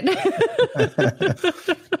 Feel it.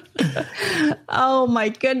 Oh my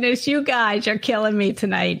goodness, you guys are killing me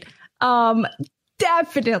tonight.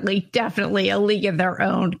 Definitely a League of Their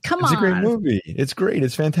Own. Come on. It's a great movie. It's great.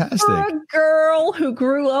 It's fantastic. For a girl who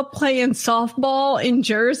grew up playing softball in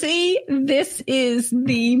Jersey, this is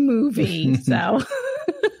the movie. So,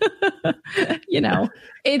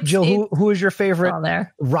 it's Jill, who is your favorite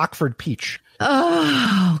there? Rockford Peach?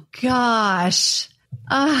 Oh, gosh.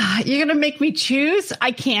 You're going to make me choose?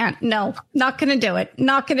 I can't. No, not going to do it.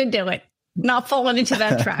 Not going to do it. Not falling into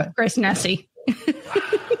that trap, Chris Nessie.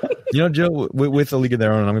 Joe, with the League of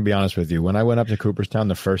Their Own, I'm going to be honest with you. When I went up to Cooperstown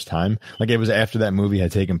the first time, like it was after that movie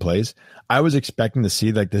had taken place, I was expecting to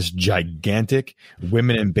see like this gigantic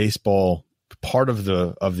women in baseball part of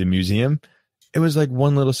the museum. It was like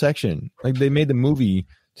one little section. Like they made the movie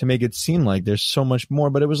to make it seem like there's so much more,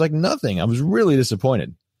 but it was like nothing. I was really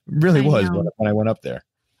disappointed. Really was when I went up there.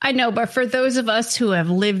 I know, but for those of us who have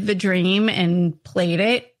lived the dream and played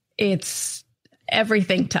it, it's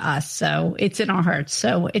everything to us. So it's in our hearts.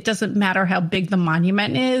 So it doesn't matter how big the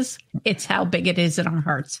monument is. It's how big it is in our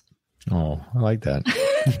hearts. Oh, I like that.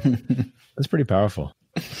 That's pretty powerful.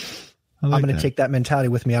 I'm going to take that mentality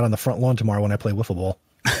with me out on the front lawn tomorrow when I play wiffle ball.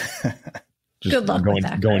 Just good luck with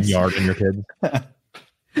that, going yard in your kids.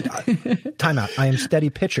 Timeout. I am steady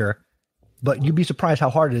pitcher, but you'd be surprised how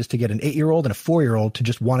hard it is to get an 8-year-old and a 4-year-old to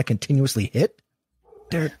just want to continuously hit.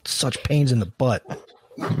 They're such pains in the butt.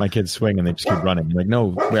 My kids swing and they just keep running. I'm like,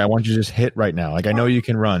 no, wait, I want you to just hit right now. Like, I know you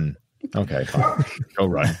can run. Okay, fine. Go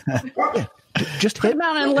run. Yeah, just hit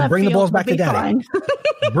and bring the balls back to daddy.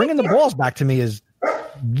 Bringing the balls back to me is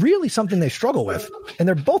really something they struggle with. And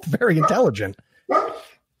they're both very intelligent.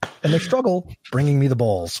 And they struggle bringing me the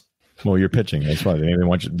balls. Well, you're pitching. That's why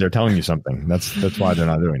they're telling you something. That's why they're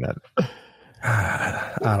not doing that.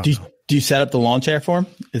 Do you set up the lawn chair for him?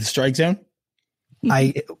 Is it strike zone?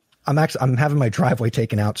 I'm having my driveway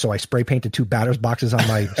taken out, so I spray painted 2 batter's boxes on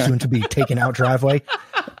my soon to be taken out driveway.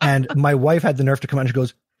 And my wife had the nerve to come out and she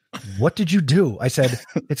goes, "What did you do?" I said,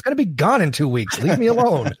 "It's going to be gone in 2 weeks. Leave me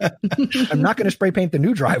alone. I'm not going to spray paint the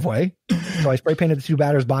new driveway." So I spray painted the 2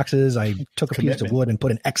 batter's boxes. I took a piece of wood and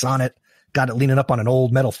put an X on it, got it leaning up on an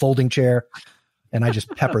old metal folding chair, and I just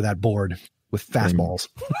pepper that board with fastballs.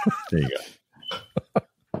 There you go.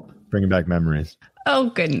 Bringing back memories.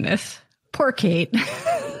 Oh, goodness. Poor Kate.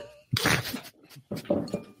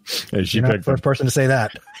 Hey, You're not the first person to say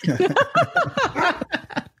that.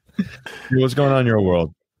 What's going on in your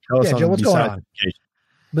world? Tell us Joe, what's going on? Education.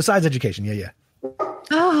 Besides education, yeah.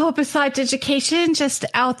 Oh, besides education, just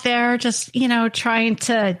out there, just, trying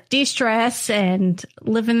to de-stress and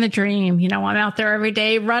living the dream. I'm out there every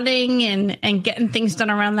day running and getting things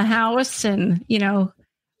done around the house. And,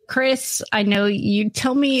 Chris, I know you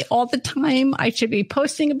tell me all the time I should be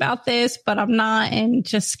posting about this, but I'm not, and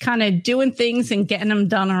just kind of doing things and getting them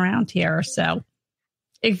done around here. So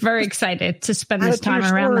I'm very excited to spend this time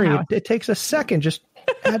around the house. It takes a second. Just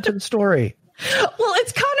add to the story. Well,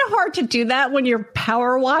 it's kind of hard to do that when you're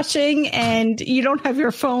power washing and you don't have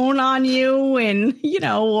your phone on you and,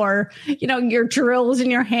 or your drill's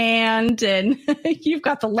in your hand and you've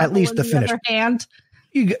got the level at least in the finish. Other hand.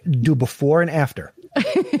 You do before and after.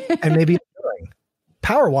 And maybe during.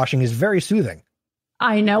 Power washing is very soothing.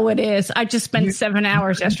 I know it is. I just spent 7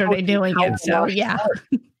 hours yesterday doing it. So, yeah.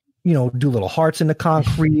 Do little hearts in the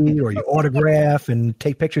concrete or you autograph and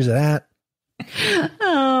take pictures of that.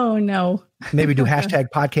 Oh, no. Maybe do hashtag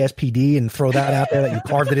podcast PD and throw that out there that you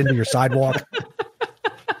carved it into your sidewalk.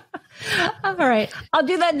 All right. I'll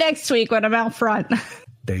do that next week when I'm out front.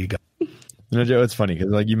 There you go. Joe, it's funny because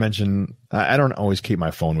like you mentioned, I don't always keep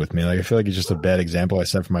my phone with me. Like I feel like it's just a bad example I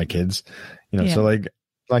set for my kids. Yeah. So like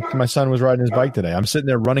my son was riding his bike today. I'm sitting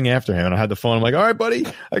there running after him and I had the phone. I'm like, all right, buddy,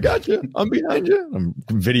 I got you. I'm behind you. I'm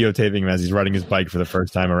videotaping him as he's riding his bike for the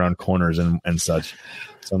first time around corners and such.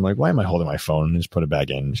 So I'm like, why am I holding my phone? And just put it back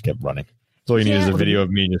in and just kept running. So all you need is a video of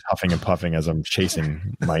me just huffing and puffing as I'm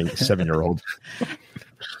chasing my 7-year-old.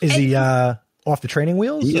 Is he off the training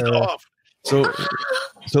wheels? He's off. So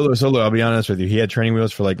look, I'll be honest with you. He had training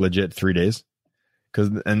wheels for like legit 3 days.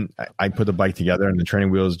 And I put the bike together and the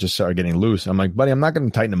training wheels just started getting loose. I'm like, buddy, I'm not going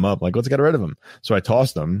to tighten them up. Like, let's get rid of them. So I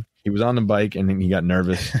tossed them. He was on the bike and then he got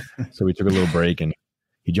nervous. So we took a little break and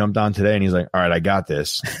he jumped on today and he's like, all right, I got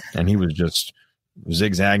this. And he was just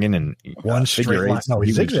zigzagging and one straight line. No,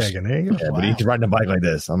 he's zigzagging. There you go. Yeah, wow. But he's riding a bike like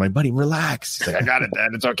this. I'm like, buddy, relax. He's like, I got it,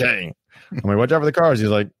 Dad. It's okay. I'm like, watch out for the cars. He's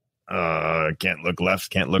like, can't look left,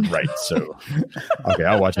 can't look right. So, okay,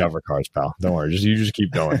 I'll watch out for cars, pal. Don't worry. You just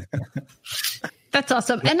keep going. That's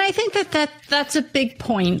awesome. And I think that's a big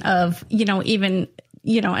point of, even,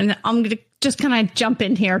 and I'm going to just kind of jump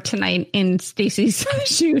in here tonight in Stacey's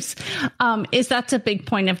shoes, is that's a big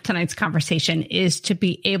point of tonight's conversation is to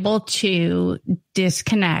be able to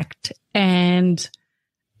disconnect and,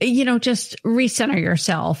 just recenter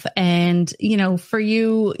yourself. And, for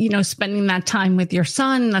you, spending that time with your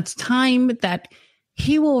son, that's time that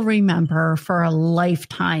he will remember for a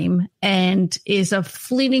lifetime and is a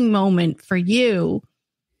fleeting moment for you,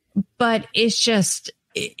 but it's just,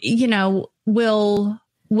 will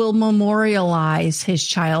memorialize his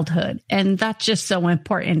childhood. And that's just so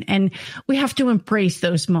important. And we have to embrace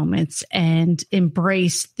those moments and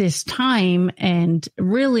embrace this time and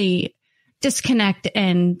really disconnect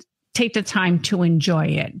and take the time to enjoy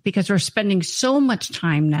it because we're spending so much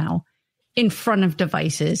time now in front of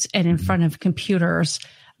devices and in front of computers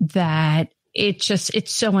that it's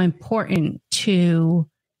so important to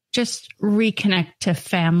just reconnect to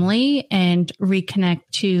family and reconnect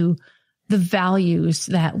to the values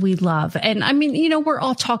that we love. And I mean, we're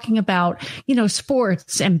all talking about,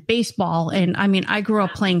 sports and baseball. And I mean, I grew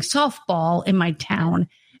up playing softball in my town.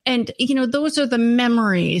 And, those are the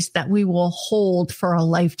memories that we will hold for a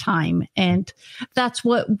lifetime. And that's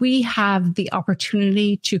what we have the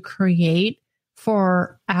opportunity to create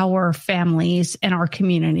for our families and our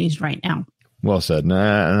communities right now. Well said. And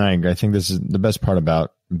I think this is the best part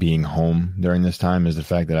about being home during this time is the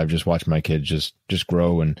fact that I've just watched my kids just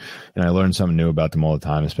grow and I learn something new about them all the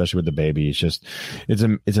time, especially with the baby.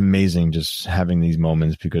 It's amazing just having these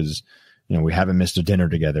moments because we haven't missed a dinner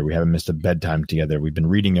together. We haven't missed a bedtime together. We've been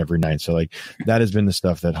reading every night. So like that has been the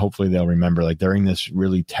stuff that hopefully they'll remember, like during this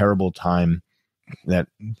really terrible time that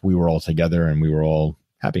we were all together and we were all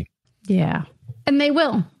happy. Yeah. And they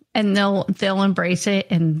will, and they'll embrace it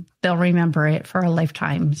and they'll remember it for a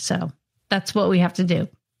lifetime. So that's what we have to do.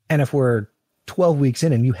 And if we're 12 weeks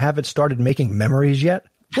in and you haven't started making memories yet,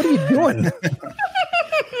 what are you doing?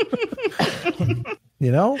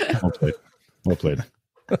 Well played.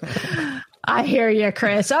 I hear you,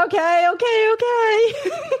 Chris. Okay.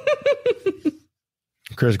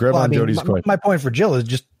 Chris, grab on Jody's question. My point for Jill is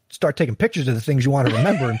just start taking pictures of the things you want to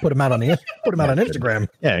remember and put them out on Instagram.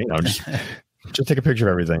 Yeah, just take a picture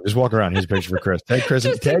of everything. Just walk around. Here's a picture for Chris. Tag Chris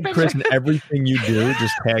in everything you do.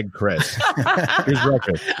 Just tag Chris. Here's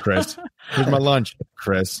breakfast, Chris. Here's my lunch,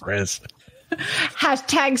 Chris.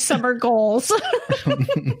 Hashtag summer goals.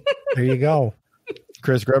 There you go.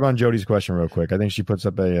 Chris, grab on Jody's question real quick. I think she puts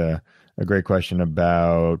up a great question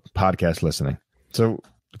about podcast listening. So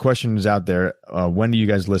the question is out there. When do you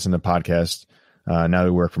guys listen to podcasts now that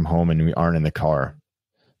we work from home and we aren't in the car?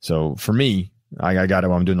 So for me, I got it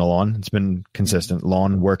while I'm doing the lawn. It's been consistent.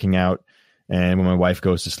 Lawn, working out, and when my wife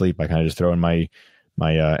goes to sleep, I kind of just throw in my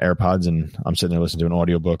AirPods and I'm sitting there listening to an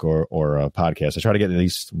audiobook or a podcast. I try to get at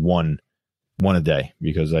least one a day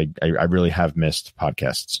because I really have missed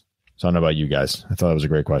podcasts. So I don't know about you guys. I thought that was a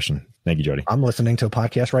great question. Thank you, Jody. I'm listening to a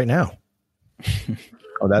podcast right now.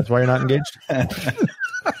 Oh, that's why you're not engaged?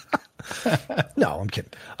 No, I'm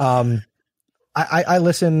kidding. I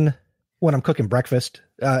listen when I'm cooking breakfast.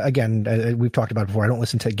 Again, we've talked about it before. I don't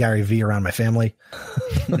listen to Gary Vee around my family.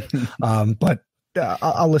 But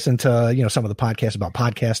I'll listen to, some of the podcasts about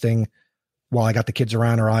podcasting while I got the kids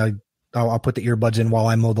around, or I'll put the earbuds in while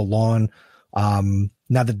I mow the lawn.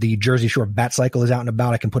 Now that the Jersey Shore Bat Cycle is out and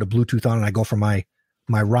about, I can put a Bluetooth on and I go for my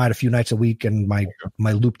ride a few nights a week, and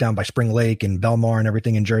my loop down by Spring Lake and Belmar and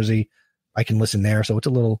everything in Jersey. I can listen there. So it's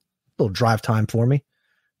a little drive time for me.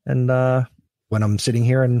 And when I'm sitting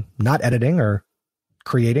here and not editing or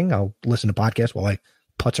creating, I'll listen to podcasts while I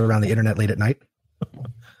putz around the internet late at night.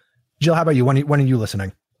 Jill, how about you? When are you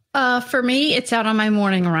listening? For me, it's out on my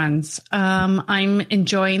morning runs. I'm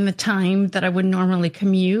enjoying the time that I would normally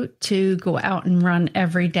commute to go out and run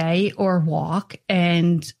every day or walk.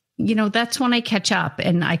 And, that's when I catch up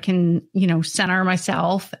and I can, center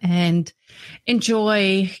myself and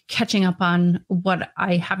enjoy catching up on what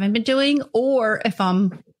I haven't been doing, or if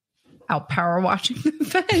I'm out power washing the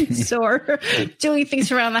fence or doing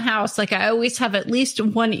things around the house. Like I always have at least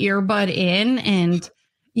one earbud in, and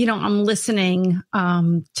I'm listening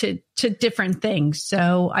to different things.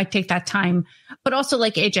 So I take that time. But also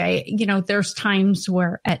like AJ, there's times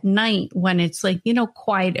where at night when it's like,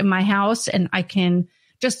 quiet in my house and I can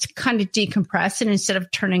just kind of decompress. And instead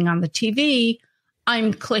of turning on the TV,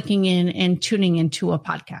 I'm clicking in and tuning into a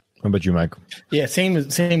podcast. How about you, Mike? Yeah, same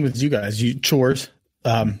with you guys. Chores,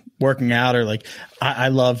 working out, or like I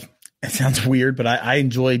love. It sounds weird, but I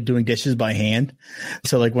enjoy doing dishes by hand.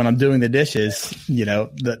 So like when I'm doing the dishes,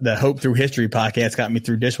 the Hope Through History podcast got me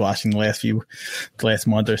through dishwashing the last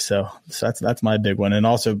month or so. So that's my big one. And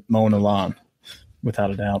also mowing the lawn, without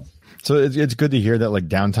a doubt. So it's good to hear that like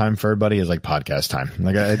downtime for everybody is like podcast time.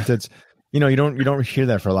 Like it's you don't hear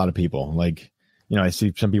that for a lot of people. Like, I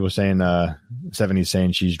see some people saying 70s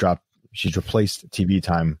saying she's replaced TV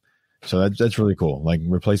time. So that's really cool. Like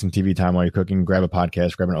replacing TV time while you're cooking, grab a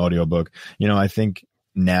podcast, grab an audiobook. I think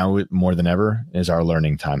now more than ever is our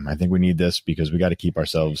learning time. I think we need this because we got to keep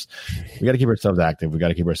ourselves active. We got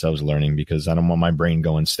to keep ourselves learning, because I don't want my brain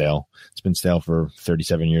going stale. It's been stale for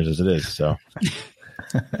 37 years as it is. So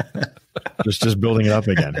just building it up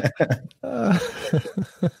again.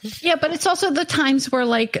 Yeah, but it's also the times where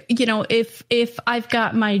like, if I've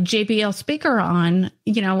got my JBL speaker on,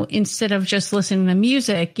 instead of just listening to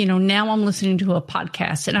music, now I'm listening to a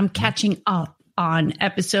podcast and I'm catching up on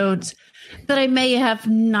episodes that I may have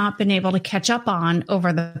not been able to catch up on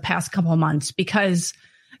over the past couple of months, because,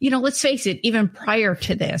 let's face it, even prior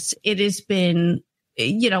to this, it has been,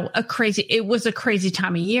 it was a crazy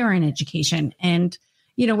time of year in education, and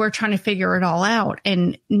we're trying to figure it all out.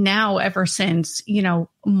 And now ever since,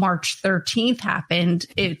 March 13th happened,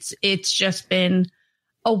 it's just been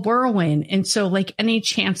a whirlwind. And so like any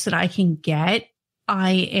chance that I can get,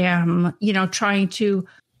 I am, trying to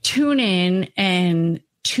tune in and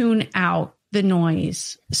tune out the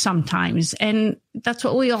noise sometimes. And that's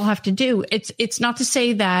what we all have to do. It's not to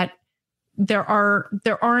say that there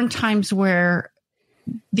aren't times where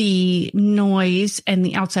the noise and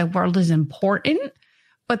the outside world is important,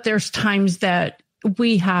 but there's times that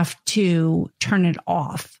we have to turn it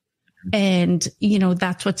off. And,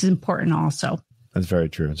 that's what's important also. That's very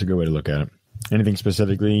true. It's a good way to look at it. Anything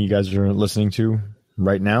specifically you guys are listening to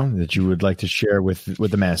right now that you would like to share with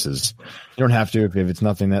the masses? You don't have to if it's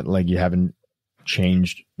nothing that like you haven't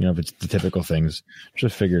changed, if it's the typical things.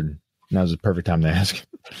 Just figured now's the perfect time to ask.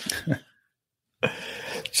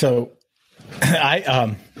 So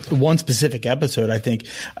one specific episode, I think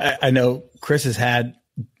I know Chris has had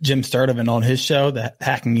Jim Sturdivant on his show, the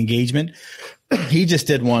Hacking Engagement. He just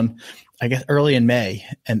did one, I guess, early in May,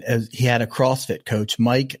 and he had a CrossFit coach,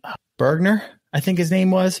 Mike Bergner, I think his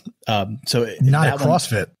name was. So not a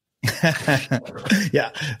CrossFit.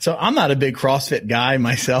 Yeah. So I'm not a big CrossFit guy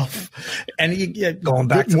myself, and going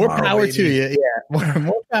back more power to you. Yeah.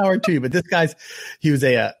 More power to you. But this guy's,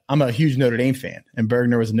 I'm a huge Notre Dame fan, and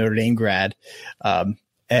Bergner was a Notre Dame grad.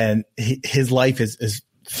 And his life is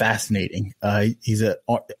fascinating. He's an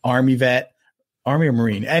Army vet, Army or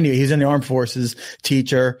Marine. Anyway, he's in the armed forces,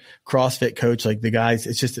 teacher, CrossFit coach, like the guys.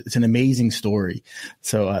 It's an amazing story.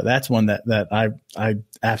 So that's one that I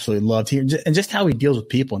absolutely loved here, and just how he deals with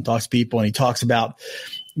people and talks to people. And he talks about,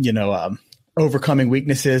 overcoming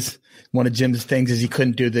weaknesses. One of Jim's things is he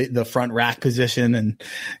couldn't do the front rack position, and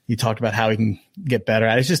you talked about how he can get better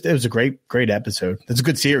at it. It was a great episode. It's a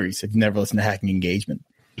good series if you never listened to Hacking Engagement.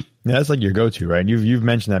 Yeah, that's like your go-to, right? You've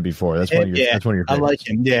mentioned that before. That's one of your favorites. I like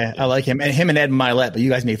him. Yeah, I like him. And him and Ed Milet, but you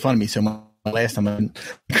guys made fun of me so much last time I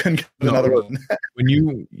couldn't get another one. When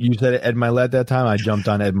you said Ed Milet that time, I jumped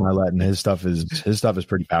on Ed Milet, and his stuff is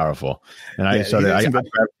pretty powerful. And I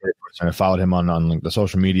followed him on the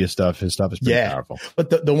social media stuff. His stuff is pretty powerful.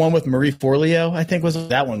 But the one with Marie Forleo, I think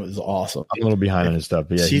that one was awesome. I'm a little behind on his stuff,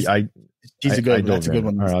 but yeah, she's a good one. That's a good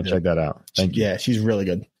one. All right, I'll check that out. Thank you. Yeah, she's really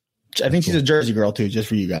good. I think she's a Jersey girl too, just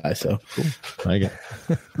for you guys. So cool. I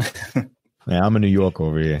yeah, I'm a New York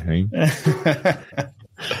over here. Hey?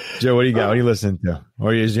 Joe, what do you got? What are you listening to?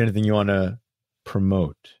 Or is there anything you want to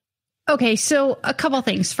promote? Okay, so a couple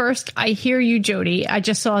things. First, I hear you, Jody. I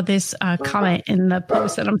just saw this comment in the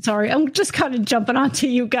post, and I'm sorry. I'm just kind of jumping onto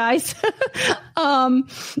you guys. Go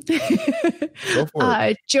for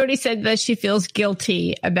it. Jody said that she feels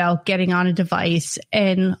guilty about getting on a device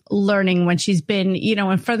and learning when she's been,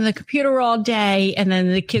 in front of the computer all day, and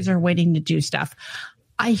then the kids are waiting to do stuff.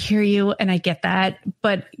 I hear you, and I get that.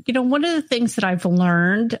 But, one of the things that I've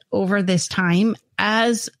learned over this time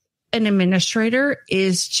as an administrator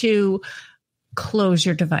is to close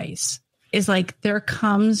your device. Is like there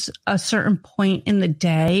comes a certain point in the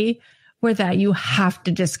day where that you have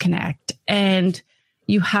to disconnect and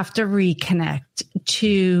you have to reconnect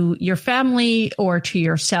to your family or to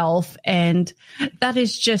yourself. And that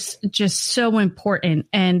is just so important.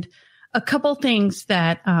 And a couple things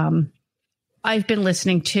that I've been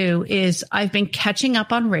listening to is I've been catching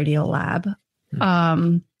up on Radiolab.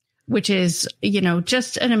 Which is,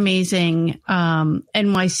 just an amazing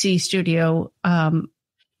NYC studio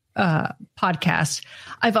podcast.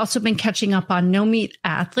 I've also been catching up on No Meat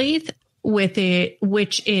Athlete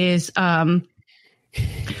which is from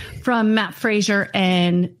Matt Fraser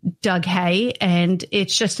and Doug Hay. And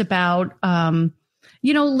it's just about,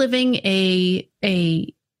 living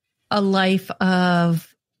a life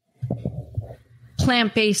of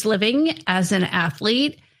plant-based living as an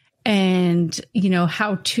athlete. And,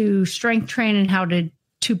 how to strength train and how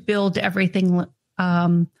to build everything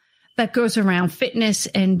that goes around fitness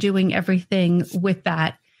and doing everything with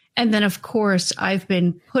that. And then, of course, I've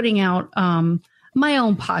been putting out my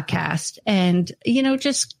own podcast and,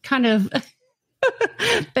 just kind of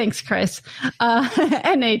thanks, Chris,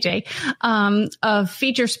 and AJ, of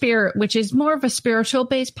Feed Your Spirit, which is more of a spiritual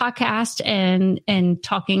based podcast and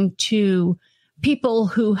talking to people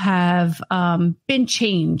who have been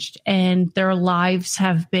changed and their lives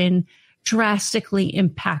have been drastically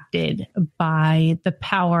impacted by the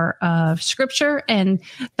power of scripture. And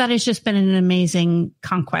that has just been an amazing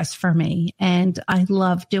conquest for me. And I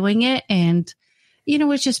love doing it. And,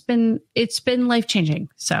 it's been life-changing.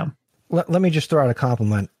 So let me just throw out a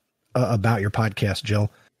compliment about your podcast,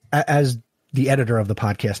 Jill. As the editor of the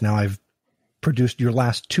podcast now, I've produced your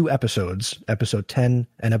last two episodes, episode 10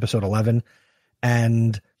 and episode 11.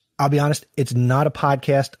 And I'll be honest, it's not a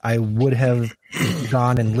podcast I would have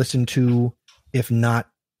gone and listened to if not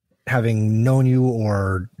having known you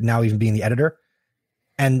or now even being the editor.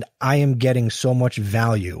 And I am getting so much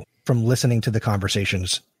value from listening to the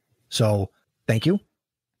conversations. So thank you,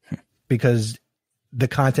 because the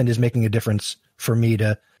content is making a difference for me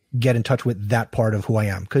to get in touch with that part of who I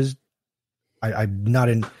am. Because I'm not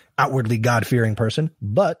an outwardly God-fearing person,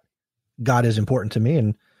 but God is important to me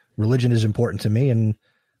and religion is important to me, and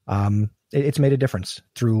it's made a difference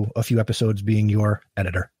through a few episodes being your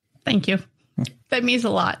editor. Thank you. That means a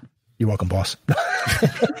lot. You're welcome, boss.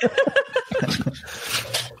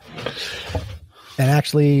 And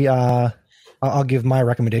actually, I'll give my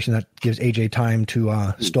recommendation that gives AJ time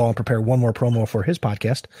to stall and prepare one more promo for his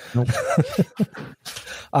podcast. Nope.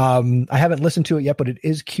 I haven't listened to it yet, but it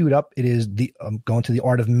is queued up. It is going to the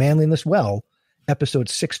Art of Manliness Well, episode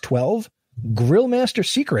 612. Grill Master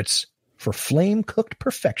Secrets for Flame Cooked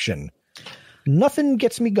Perfection. Nothing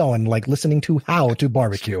gets me going like listening to how to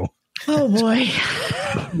barbecue. Oh boy.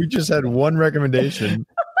 We just had one recommendation.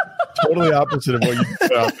 Totally opposite of what you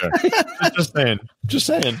put out there. Just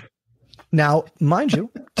saying. Now, mind you,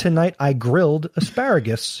 tonight I grilled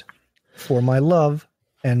asparagus for my love,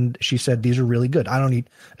 and she said these are really good. I don't eat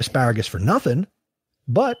asparagus for nothing,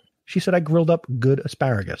 but she said I grilled up good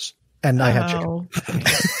asparagus, and I had chicken.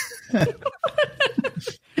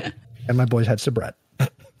 And my boys had Sabret. I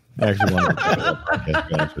actually wanted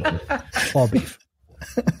to all beef.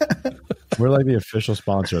 We're like the official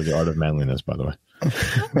sponsor of the Art of Manliness, by the way.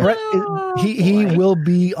 Brett, he will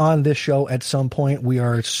be on this show at some point. We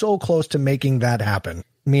are so close to making that happen.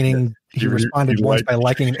 Meaning He responded once by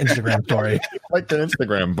liking an Instagram story. Like the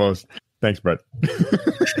Instagram post. Thanks, Brett.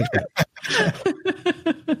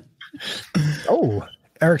 Oh,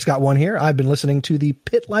 Eric's got one here. I've been listening to the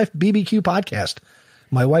Pit Life BBQ podcast.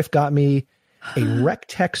 My wife got me a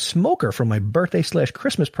Rectech smoker for my birthday /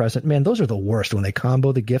 Christmas present. Man, those are the worst when they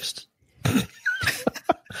combo the gifts.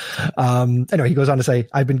 Anyway, he goes on to say,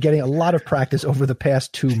 I've been getting a lot of practice over the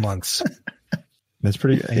past 2 months. That's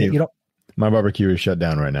pretty. Hey, you know, my barbecue is shut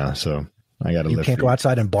down right now, so I got to live. You can't go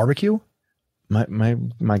outside and barbecue?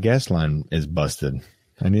 My gas line is busted.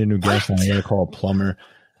 I need a new gas line. I got to call a plumber.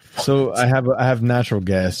 So I have natural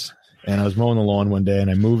gas, and I was mowing the lawn one day,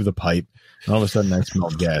 and I moved the pipe, and all of a sudden I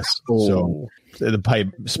smelled gas. So the pipe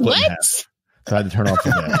split in half. So I had to turn off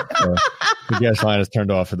the gas. So the gas line is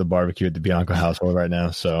turned off for the barbecue at the Bianco household right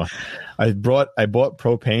now. So I bought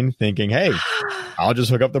propane, thinking, hey, I'll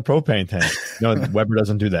just hook up the propane tank. No, Weber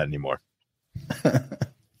doesn't do that anymore.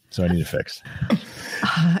 So I need it fixed.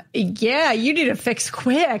 Yeah, you need to fix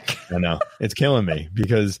quick. I know. It's killing me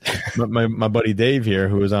because my buddy Dave here,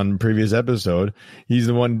 who was on the previous episode, he's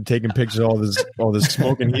the one taking pictures of all this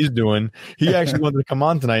smoking he's doing. He actually wanted to come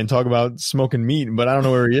on tonight and talk about smoking meat, but I don't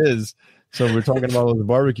know where he is. So we're talking about all the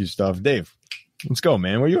barbecue stuff. Dave, let's go,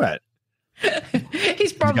 man. Where you at?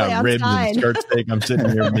 He's probably got ribs and skirt steak. I'm sitting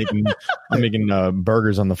here making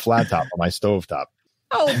burgers on the flat top on my stove top.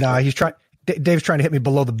 Oh no, he's trying. Dave's trying to hit me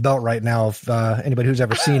below the belt right now. If anybody who's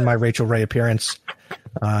ever seen my Rachel Ray appearance,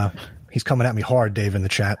 he's coming at me hard, Dave, in the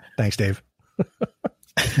chat. Thanks, Dave.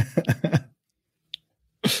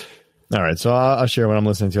 All right, so I'll share what I'm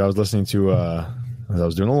listening to. I was listening to, as I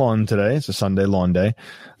was doing a lawn today. It's a Sunday lawn day.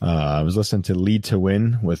 I was listening to Lead to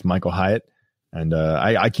Win with Michael Hyatt. And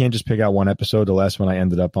I can't just pick out one episode. The last one I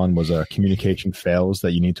ended up on was communication fails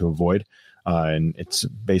that you need to avoid. And it's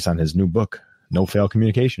based on his new book, No Fail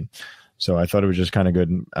Communication. So I thought it was just kind of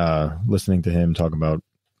good listening to him talk about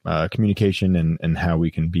communication and how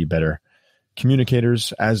we can be better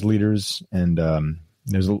communicators as leaders. And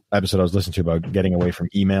there's an episode I was listening to about getting away from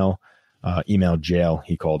email jail,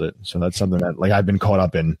 he called it. So that's something that like I've been caught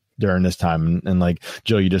up in during this time. And like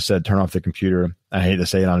Jill, you just said, turn off the computer. I hate to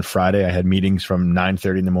say it, on Friday, I had meetings from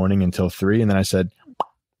 9:30 in the morning until 3. And then I said,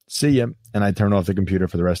 see ya. And I turned off the computer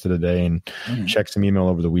for the rest of the day and checked some email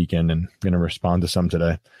over the weekend and going to respond to some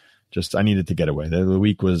today. Just, I needed to get away. The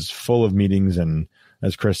week was full of meetings. And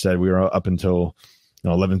as Chris said, we were up until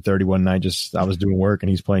 11:30 one night. I was doing work and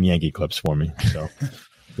he's playing Yankee clips for me. So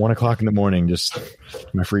 1 o'clock in the morning, just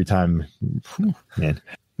my free time.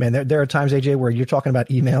 Man, there are times, AJ, where you're talking about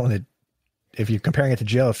email and if you're comparing it to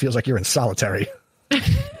jail, it feels like you're in solitary.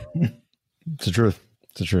 It's the truth.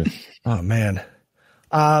 Oh, man.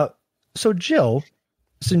 So, Jill,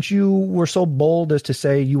 since you were so bold as to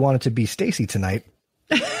say you wanted to be Stacy tonight,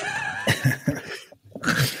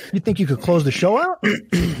 you think you could close the show out?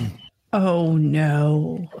 Oh,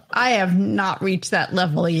 no. I have not reached that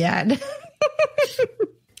level yet.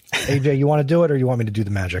 AJ, you want to do it or you want me to do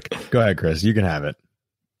the magic? Go ahead, Chris. You can have it.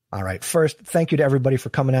 All right. First, thank you to everybody for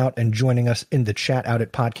coming out and joining us in the chat out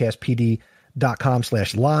at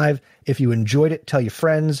podcastpd.com/live. If you enjoyed it, tell your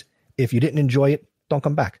friends. If you didn't enjoy it, don't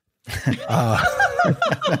come back.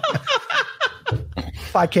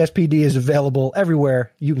 Podcast PD is available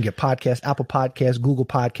everywhere. You can get podcasts, Apple Podcasts, Google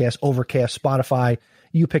Podcasts, Overcast, Spotify.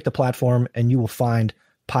 You pick the platform and you will find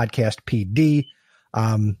Podcast PD.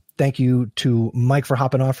 Thank you to Mike for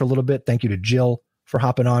hopping on for a little bit. Thank you to Jill for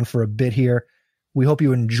hopping on for a bit here. We hope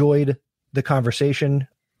you enjoyed the conversation.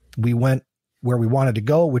 We went where we wanted to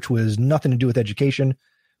go, which was nothing to do with education.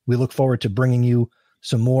 We look forward to bringing you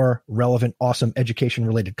some more relevant, awesome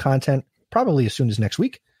education-related content, probably as soon as next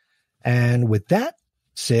week. And with that,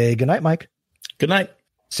 say goodnight, Mike. Good night.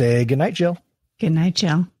 Say goodnight, Jill. Good night,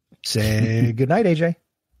 Jill. Say goodnight, AJ.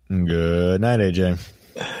 Good night, AJ.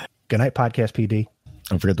 Good night, Podcast PD.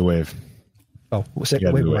 Don't forget the wave. Oh, say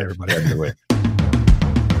wave, everybody. Wave.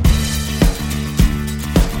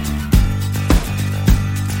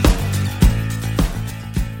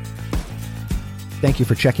 Thank you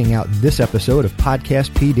for checking out this episode of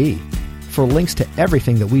Podcast PD. For links to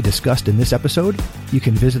everything that we discussed in this episode, you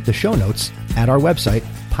can visit the show notes at our website,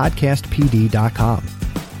 podcastpd.com.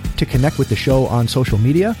 To connect with the show on social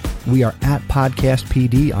media, we are at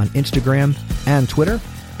podcastpd on Instagram and Twitter,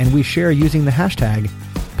 and we share using the hashtag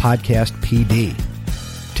podcastpd.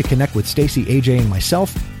 To connect with Stacy, AJ, and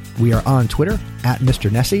myself, we are on Twitter at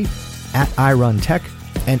Mr. Nessie, at iRunTech,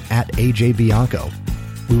 and at AJ Bianco.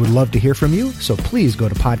 We would love to hear from you, so please go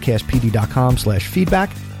to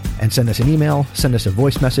podcastpd.com/feedback and send us an email, send us a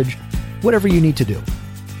voice message, whatever you need to do.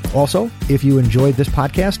 Also, if you enjoyed this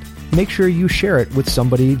podcast, make sure you share it with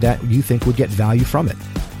somebody that you think would get value from it.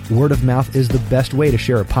 Word of mouth is the best way to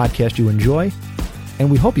share a podcast you enjoy,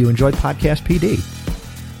 and we hope you enjoyed Podcast PD.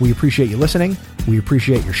 We appreciate you listening, we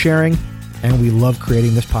appreciate your sharing, and we love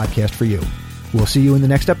creating this podcast for you. We'll see you in the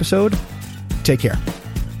next episode. Take care.